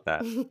to you about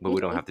that, but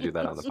we don't have to do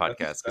that on the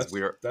podcast because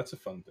we're. That's a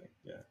fun thing.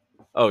 Yeah.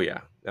 Oh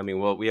yeah, I mean,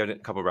 well, we have a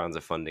couple rounds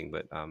of funding,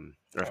 but Oh,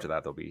 after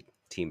that there'll be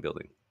team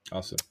building.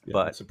 awesome. Yeah,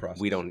 But that's a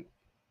process. we don't.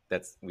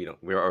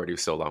 We're already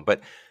so long.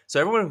 But so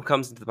everyone who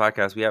comes into the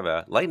podcast, we have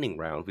a lightning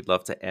round. We'd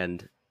love to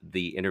end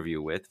the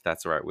interview with. If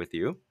that's all right with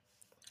you.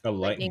 A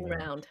Lightning lightning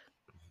round. round.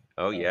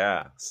 Oh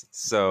yeah.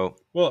 So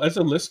Well, as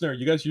a listener,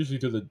 you guys usually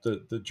do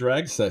the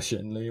drag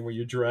session where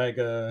you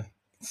drag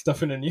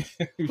stuff in and you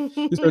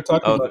start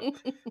talking oh,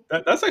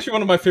 about that's actually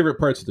one of my favorite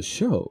parts of the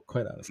show,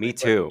 quite honestly. me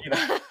But, too. you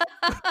know,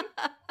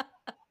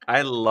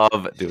 I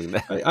love doing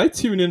that. I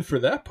tune in for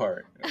that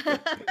part.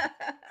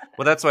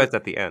 Well, that's why it's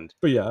at the end.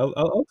 But yeah,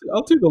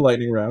 I'll do the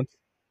lightning round.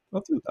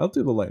 I'll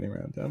do the lightning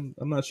round.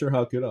 I'm not sure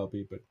how good I'll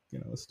be, but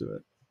let's do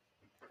it.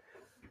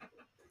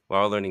 We're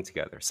all learning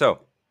together.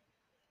 So,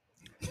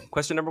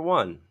 question number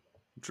 1,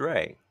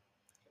 Dre,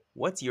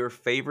 what's your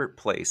favorite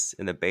place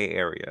in the Bay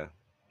Area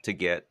to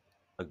get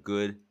a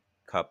good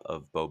cup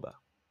of boba?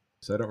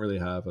 So I don't really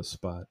have a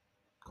spot,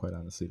 quite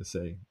honestly, to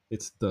say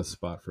it's the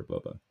spot for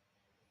boba.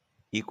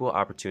 Equal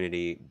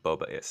opportunity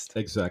bobaist.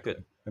 Exactly.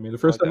 Good. I mean, the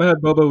first time I had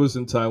boba was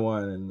in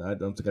Taiwan, and I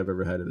don't think I've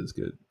ever had it as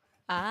good.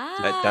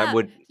 That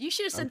would. You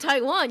should have said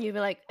Taiwan. You'd be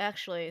like,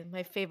 actually,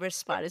 my favorite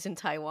spot is in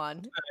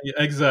Taiwan. Yeah,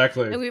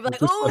 exactly. And we'd be like,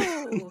 Just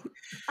oh.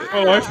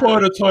 oh, I fly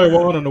to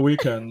Taiwan on the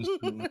weekends.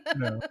 And,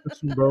 get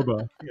some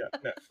boba.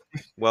 Yeah.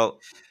 Well,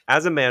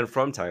 as a man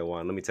from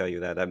Taiwan, let me tell you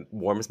that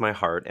warms my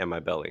heart and my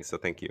belly. So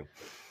thank you.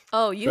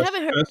 Oh, you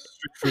haven't heard best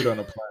street food on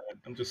the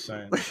planet. I'm just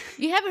saying.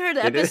 You haven't heard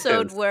the It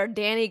episode is. where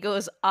Danny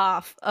goes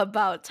off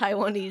about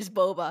Taiwanese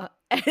boba,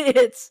 and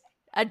it's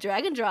a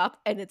drag and drop,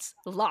 and it's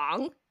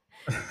long.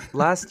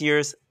 Last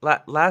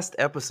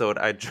episode,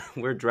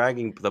 we're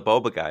dragging the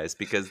boba guys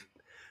because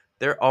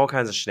there are all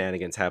kinds of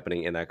shenanigans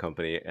happening in that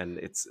company, and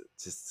it's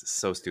just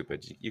so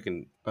stupid. You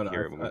can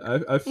hear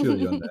it. I feel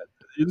you on that.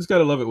 You just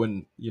gotta love it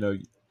when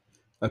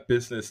a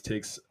business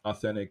takes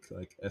authentic,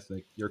 like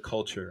ethnic, your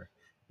culture,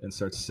 and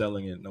starts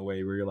selling it in a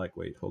way where you're like,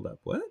 wait, hold up,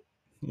 what?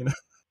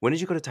 When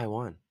did you go to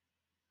Taiwan?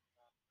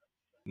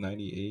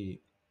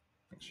 98,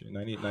 actually,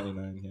 98,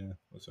 99. Yeah,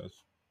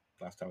 was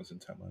last time I was in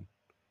Taiwan.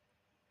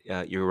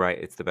 Yeah, you're right.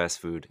 It's the best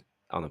food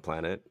on the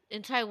planet.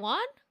 In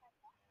Taiwan?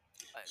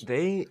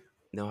 They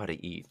know how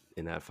to eat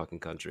in that fucking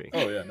country.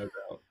 Oh yeah, no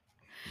doubt.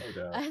 No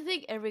doubt. I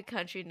think every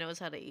country knows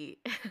how to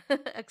eat,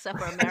 except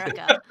for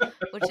America,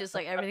 which is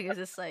like everything is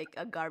just like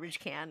a garbage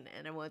can,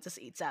 and everyone just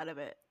eats out of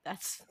it.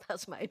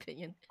 That's my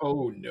opinion.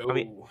 Oh no.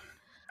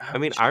 I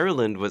mean,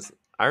 Ireland was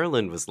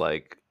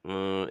like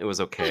it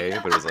was okay,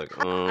 but it was like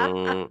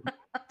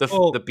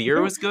the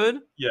beer was good.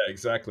 Yeah,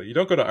 exactly. You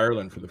don't go to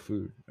Ireland for the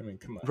food. I mean,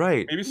 come on.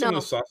 Right. Maybe some No,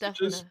 of the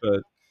sausages, definitely.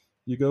 but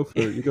you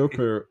go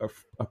for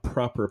a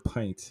proper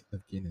pint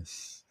of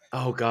Guinness.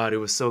 Oh god, it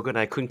was so good.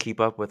 I couldn't keep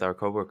up with our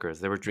coworkers.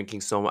 They were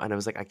drinking so much, and I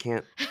was like, I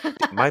can't.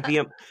 My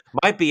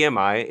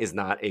BMI is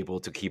not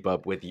able to keep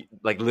up with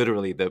like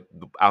literally the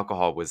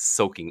alcohol was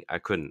soaking. I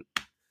couldn't.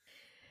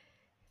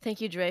 Thank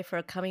you, Dre,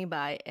 for coming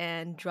by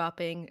and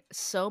dropping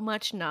so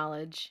much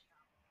knowledge.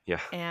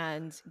 Yeah.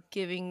 And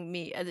giving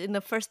me in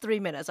the first 3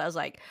 minutes, I was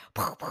like,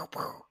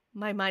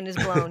 my mind is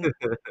blown.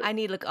 I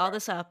need to look all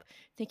this up.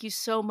 Thank you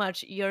so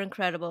much. You're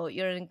incredible.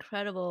 You're an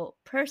incredible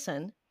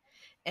person,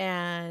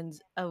 and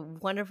a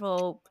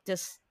wonderful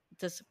this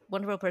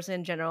wonderful person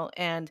in general,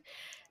 and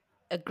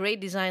a great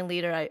design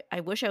leader. I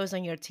wish I was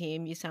on your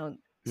team. You sound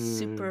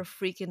super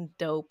freaking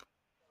dope.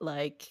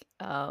 Like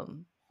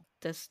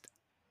just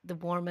the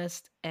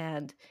warmest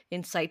and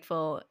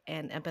insightful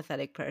and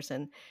empathetic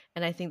person.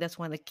 And I think that's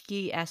one of the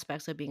key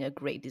aspects of being a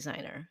great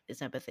designer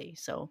is empathy.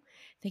 So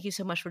thank you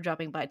so much for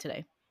dropping by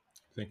today.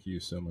 Thank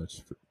you so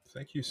much.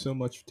 Thank you so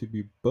much to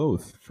you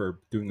both for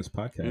doing this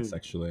podcast.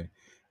 Actually,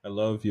 I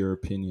love your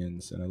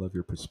opinions and I love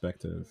your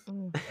perspective.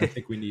 I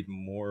think we need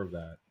more of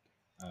that,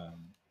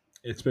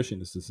 especially in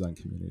this design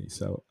community.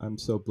 So I'm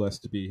so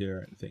blessed to be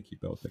here, and thank you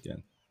both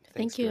again.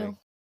 Thank you. Greg.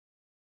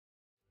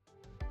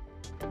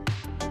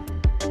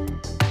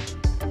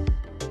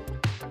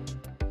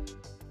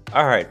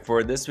 All right,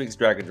 for this week's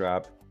drag and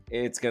drop,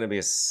 it's going to be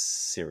a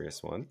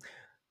serious one.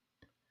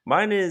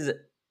 Mine is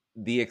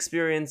the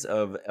experience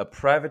of a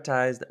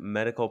privatized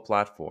medical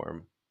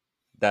platform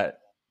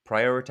that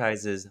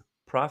prioritizes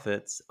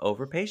profits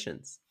over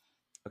patients.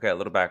 Okay, a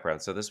little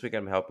background. So this week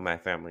I'm helping my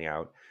family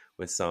out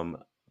with some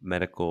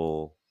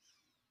medical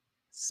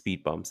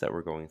speed bumps that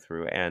we're going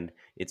through, and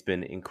it's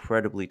been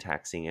incredibly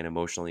taxing and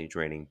emotionally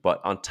draining.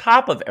 But on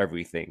top of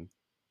everything,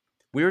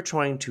 we're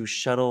trying to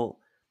shuttle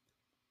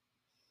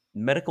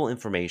medical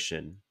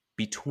information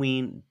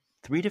between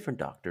 3 different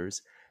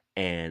doctors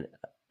and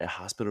a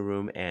hospital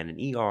room and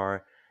an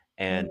ER,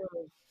 and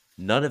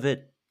none of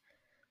it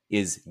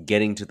is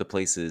getting to the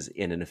places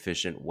in an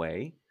efficient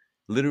way.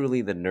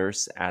 Literally, the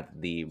nurse at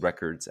the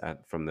records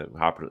from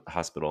the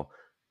hospital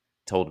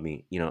told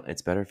me,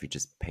 it's better if you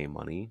just pay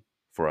money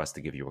for us to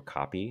give you a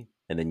copy,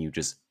 and then you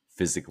just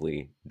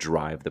physically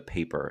drive the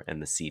paper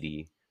and the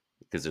CD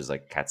because there's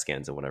like CAT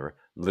scans and whatever.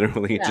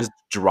 Literally, Yeah. just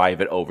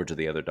drive it over to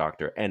the other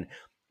doctor, and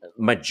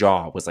my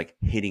jaw was like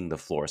hitting the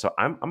floor. So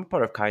I'm a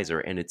part of Kaiser,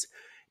 and it's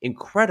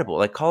incredible.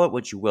 Like call it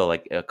what you will,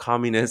 like a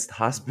communist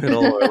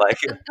hospital or like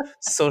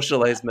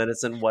socialized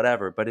medicine,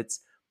 whatever. But it's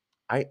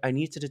I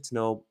needed to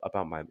know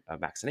about my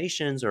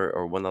vaccinations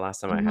or when the last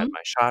time I had Hmm.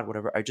 my shot,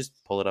 whatever. I just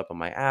pull it up on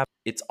my app.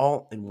 It's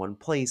all in one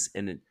place,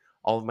 and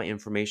all of my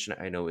information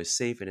I know is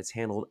safe and it's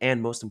handled.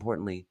 And most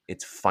importantly,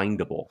 it's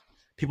findable.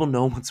 People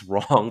know what's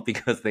wrong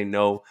because they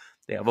know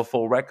they have a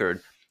full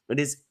record. It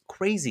is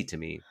crazy to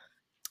me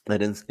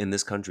that in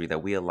this country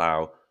that we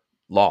allow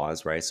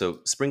laws, right?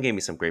 So Spring gave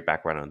me some great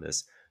background on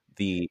this.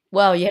 The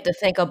Well, you have to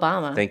thank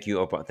Obama thank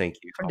you.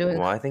 for doing.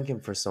 Well, I thank him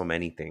for so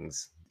many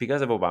things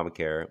because of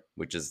Obamacare,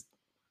 which is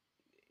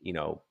you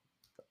know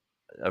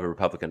a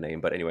Republican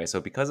name, but anyway,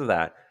 so because of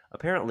that,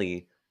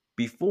 apparently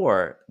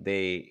before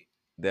the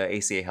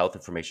ACA Health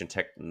Information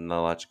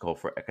Technological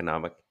for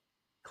Economic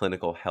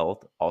Clinical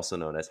Health, also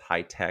known as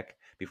high tech,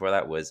 before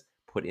that was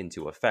put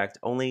into effect,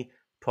 only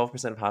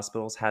 12% of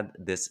hospitals had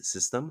this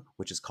system,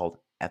 which is called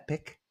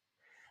Epic.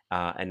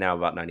 And now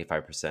about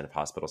 95% of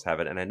hospitals have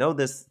it. And I know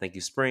this, thank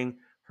you, Spring.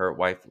 Her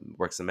wife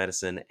works in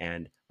medicine.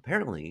 And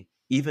apparently,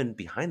 even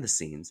behind the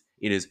scenes,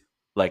 it is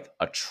like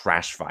a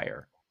trash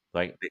fire.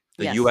 Like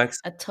the Yes, UX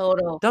a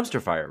total.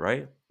 dumpster fire,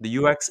 right? The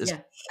UX is Yeah,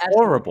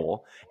 absolutely.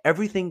 horrible.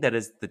 Everything that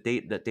is that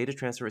data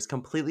transfer is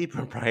completely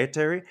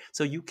proprietary.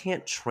 So you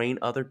can't train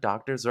other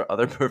doctors or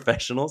other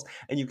professionals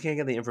and you can't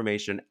get the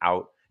information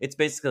out. It's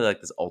basically like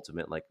this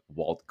ultimate like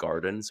walled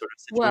garden sort of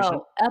situation.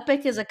 Well,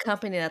 Epic is a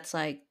company that's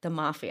like the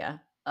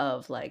mafia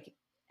of like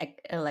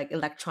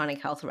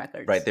electronic health Right.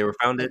 records. They were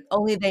founded Like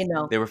only they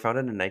know. They were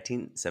founded in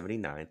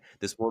 1979.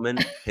 This woman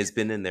has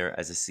been in there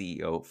as a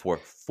CEO for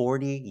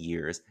 40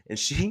 years, and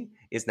she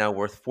is now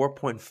worth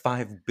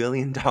 $4.5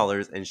 billion.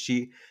 And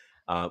she,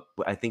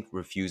 I think,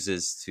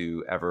 refuses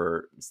to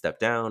ever step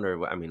down.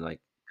 Or, I mean,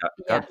 like, God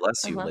Yeah.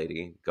 bless you, Uh-huh.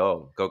 lady.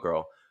 Go,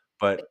 girl.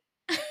 But,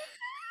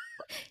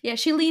 Yeah,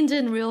 she leans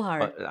in real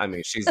hard. I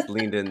mean, she's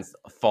leaned in,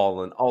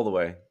 fallen all the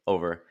way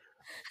over.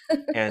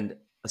 And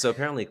so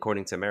apparently,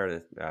 according to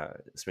Meredith,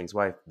 Spring's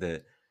wife,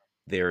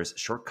 there's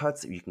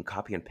shortcuts that you can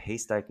copy and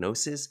paste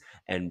diagnosis,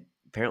 and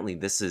apparently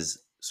this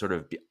is sort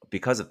of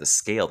because of the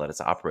scale that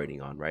it's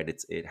operating on, right?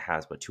 It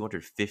has what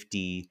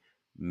 250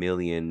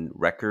 million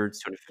records,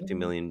 250 Mhm.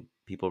 million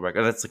people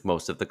record. That's like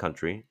most of the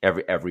country,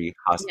 every Yeah, in the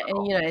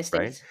hospital, United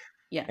right? States.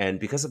 Yeah. And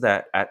because of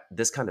that, at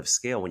this kind of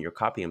scale, when you're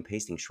copying and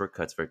pasting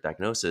shortcuts for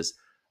diagnosis,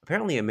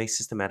 apparently it makes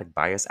systematic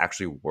bias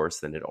actually worse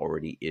than it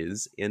already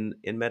is in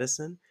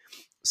medicine.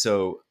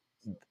 So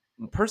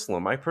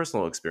my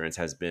personal experience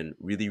has been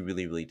really,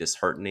 really, really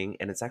disheartening,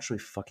 and it's actually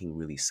fucking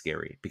really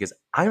scary because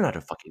I'm not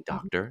a fucking Mhm.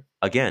 doctor.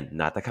 Again,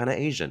 not the kind of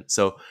Asian.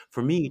 So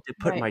for me to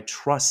put Right. my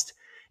trust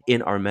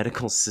in our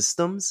medical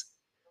systems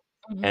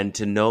Mhm. and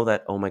to know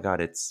that, oh my God,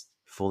 it's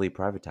fully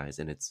privatized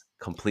and it's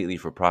completely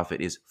for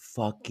profit is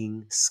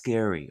fucking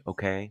scary.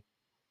 Okay.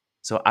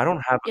 So I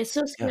don't have, It's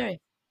so yeah, scary.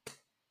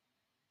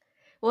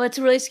 Well, it's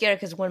really scary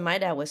because when my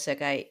dad was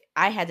sick, I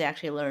had to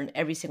actually learn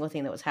every single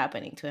thing that was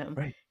happening to him,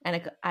 right.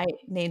 and I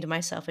named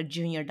myself a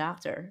junior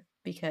doctor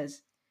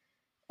because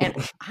and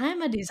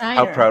I'm a How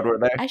designer. proud were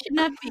they? I should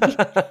not be.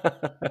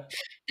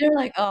 They're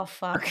like, "Oh,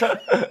 fuck."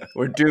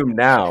 We're doomed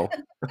now.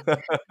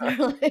 They're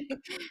like,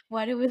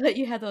 "Why did we let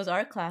you have those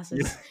art Yeah.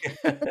 classes?"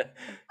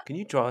 Can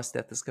you draw a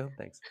stethoscope?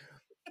 Thanks.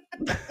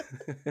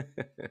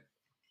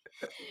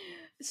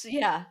 So,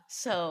 yeah,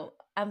 so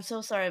I'm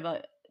so sorry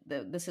about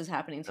this is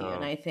happening to you,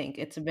 and Oh, I think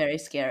it's very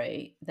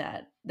scary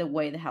that the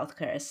way the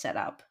healthcare is set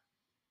up,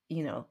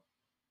 you know,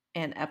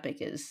 and Epic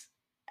is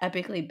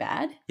epically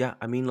bad. yeah.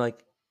 I mean,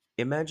 like,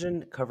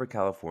 imagine Cover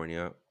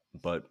California,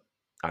 but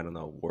I don't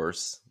know,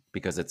 worse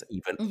because it's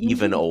even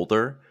Mhm.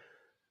 older.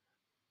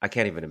 I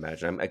can't even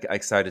imagine. I'm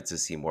excited to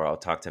see more. I'll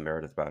talk to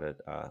Meredith about it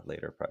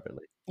later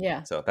privately.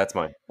 Yeah, So that's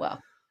mine.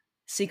 well,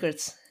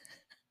 secrets.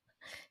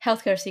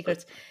 Healthcare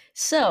secrets.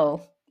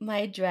 So,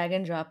 my drag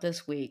and drop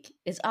this week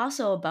is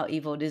also about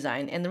evil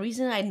design. And the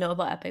reason I know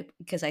about Epic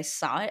because I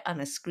saw it on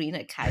a screen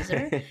at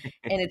Kaiser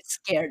and it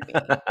scared me.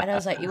 And I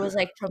was like, it was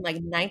like from like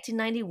Yeah.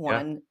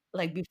 1991,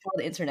 like before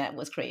the internet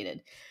was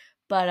created.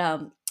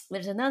 But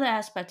there's another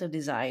aspect of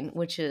design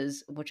which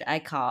I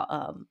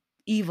call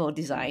evil Mm-hmm.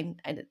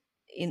 design. And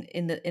in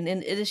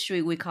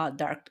industry we call it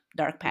dark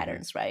Mm-hmm.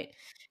 patterns, right?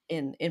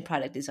 In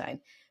product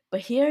design.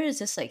 But here is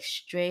just like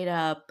straight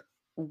up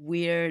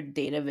weird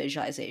data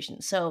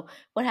visualization. So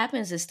what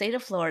happens is state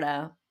of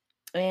Florida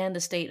and the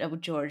state of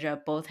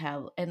Georgia both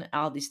have, and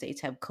all these states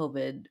have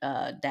COVID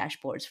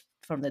dashboards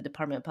from the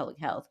Department of Public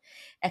Health,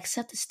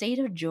 except the state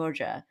of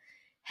Georgia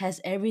has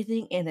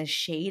everything in a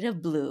shade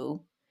of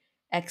blue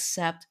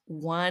except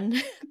one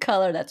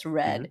color that's Mm-hmm.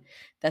 red.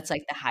 That's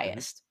like the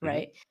highest, Mm-hmm.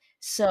 right?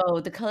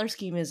 So the color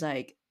scheme is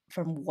like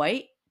from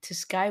white to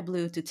sky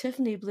blue to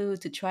Tiffany blue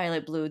to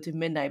twilight blue to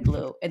midnight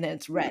blue, and then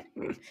it's red.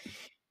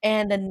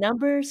 And the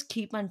numbers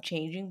keep on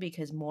changing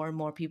because more and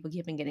more people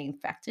keep on getting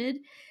infected.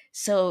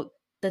 So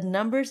the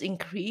numbers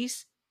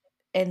increase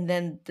and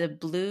then the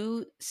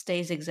blue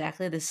stays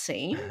exactly the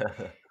same.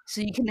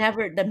 So you can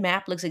never, the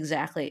map looks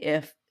exactly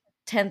if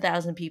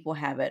 10,000 people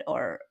have it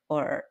or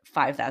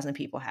 5,000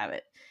 people have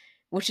it,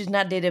 which is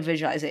not data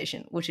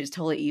visualization, which is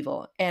totally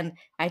evil. And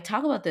I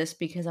talk about this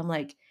because I'm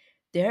like,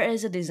 there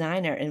is a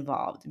designer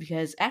involved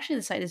because actually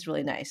the site is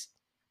really nice.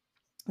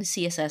 The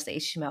CSS, the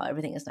HTML,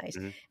 everything is nice.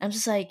 Hmm. I'm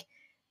just like,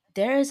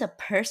 there is a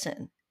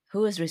person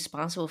who is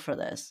responsible for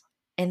this,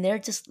 and they're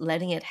just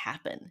letting it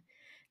happen.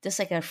 Just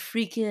like a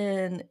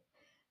freaking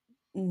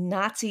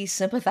Nazi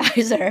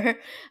sympathizer,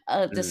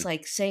 just Mm.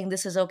 like saying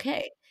this is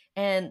okay.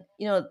 And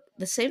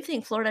the same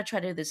thing. Florida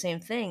tried to do the same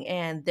thing,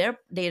 and their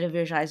data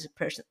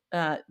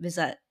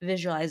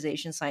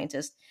visualization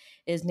scientist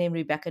is named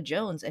Rebecca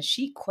Jones, and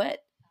she quit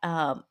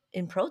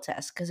in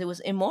protest because it was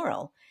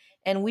immoral.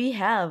 And we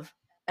have,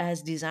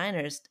 as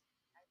designers,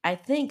 I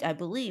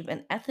believe,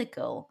 an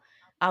ethical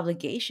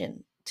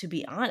obligation to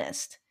be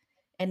honest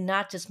and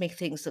not just make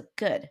things look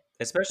good. Like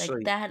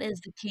Especially that is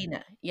the key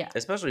now. Yeah.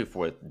 especially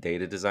for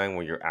data design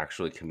when you're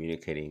actually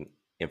communicating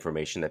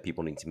information that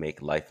people need to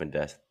make life and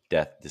death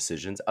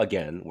decisions.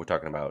 Again, we're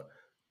talking about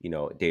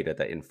data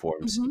that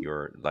informs Mhm.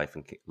 your life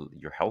and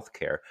your health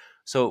care.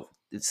 So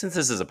since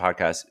this is a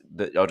podcast,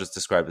 I'll just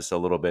describe this a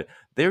little bit.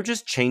 They're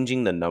just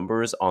changing the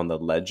numbers on the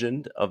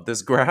legend of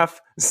this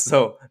graph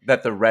so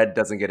that the red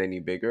doesn't get any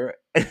bigger.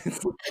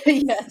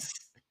 Yes.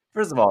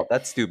 First of all,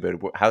 that's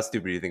stupid. How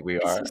stupid do you think we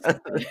It's are? so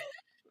stupid.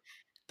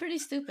 Pretty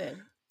stupid.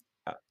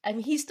 Uh, I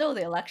mean, he stole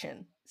the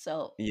election.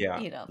 So, yeah,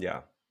 you know,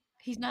 yeah.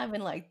 he's not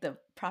even like the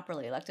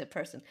properly elected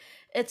person.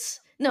 It's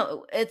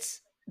no,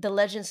 it's the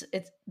legends.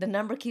 It's the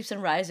number keeps on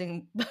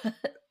rising, but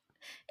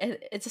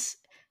it's just,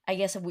 I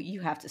guess you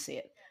have to see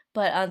it.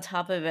 But on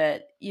top of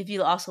it, if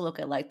you also look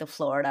at like the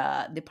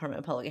Florida Department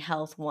of Public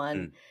Health one,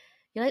 Mm,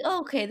 you're like,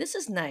 oh, okay, this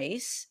is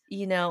nice,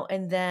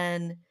 and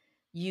then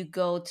you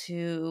go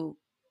to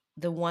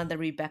the one that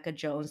Rebecca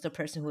Jones, the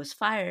person who was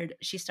fired,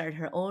 she started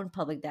her own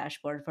public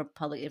dashboard for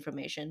public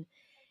information.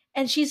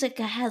 And she's like,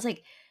 has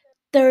like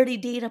 30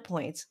 data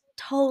points,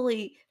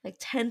 totally like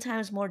 10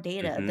 times more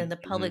data mm-hmm, than the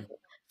mm-hmm, public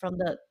from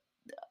the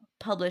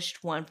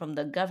published one from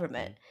the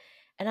government.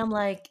 mm-hmm. And I'm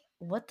like,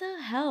 what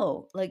the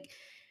hell? Like,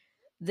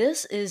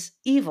 this is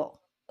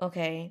evil,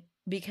 okay?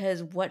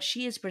 Because what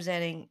she is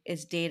presenting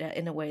is data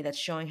in a way that's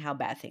showing how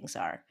bad things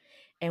are.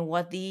 And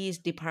what these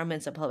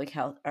departments of public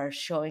health are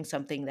showing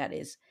something that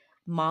is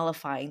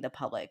mollifying the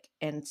public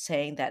and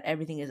saying that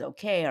everything is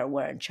okay or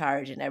we're in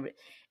charge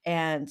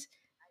and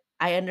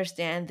I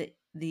understand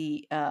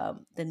the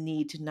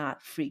need to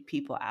not freak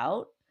people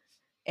out,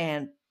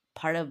 and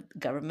part of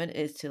government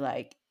is to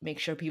like make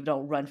sure people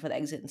don't run for the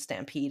exit and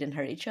stampede and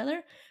hurt each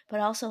other, but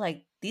also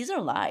like these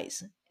are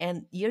lies,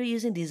 and you're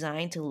using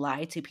design to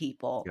lie to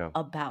people Yeah.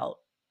 about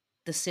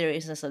the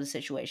seriousness of the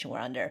situation we're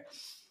under.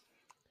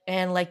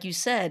 And like you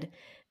said,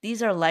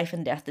 these are life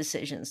and death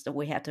decisions that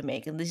we have to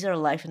make, and these are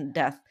life and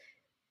death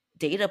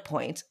data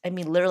points. I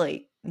mean,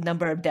 literally,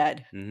 number of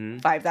dead, Mm-hmm.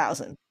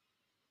 5,000.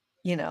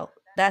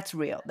 That's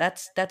real.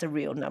 That's a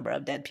real number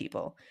of dead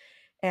people.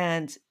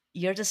 And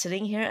you're just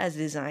sitting here as a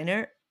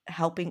designer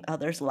helping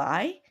others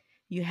lie.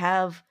 You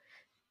have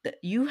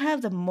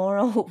the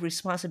moral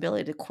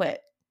responsibility to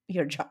quit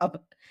your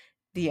job.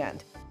 The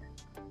end.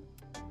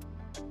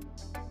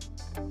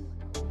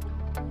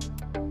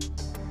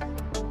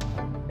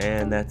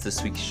 And that's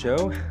this week's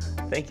show.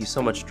 Thank you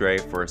so much, Dre,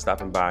 for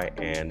stopping by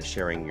and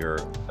sharing your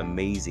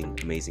amazing,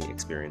 amazing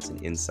experience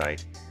and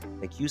insight.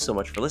 Thank you so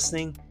much for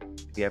listening.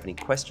 If you have any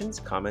questions,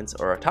 comments,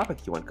 or a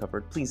topic you want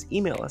covered, please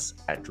email us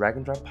at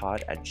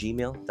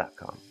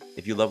dragondroppod@gmail.com.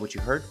 If you love what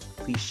you heard,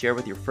 please share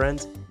with your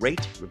friends,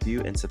 rate,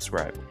 review, and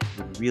subscribe. It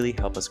would really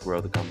help us grow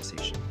the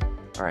conversation.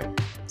 All right,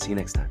 see you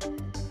next time.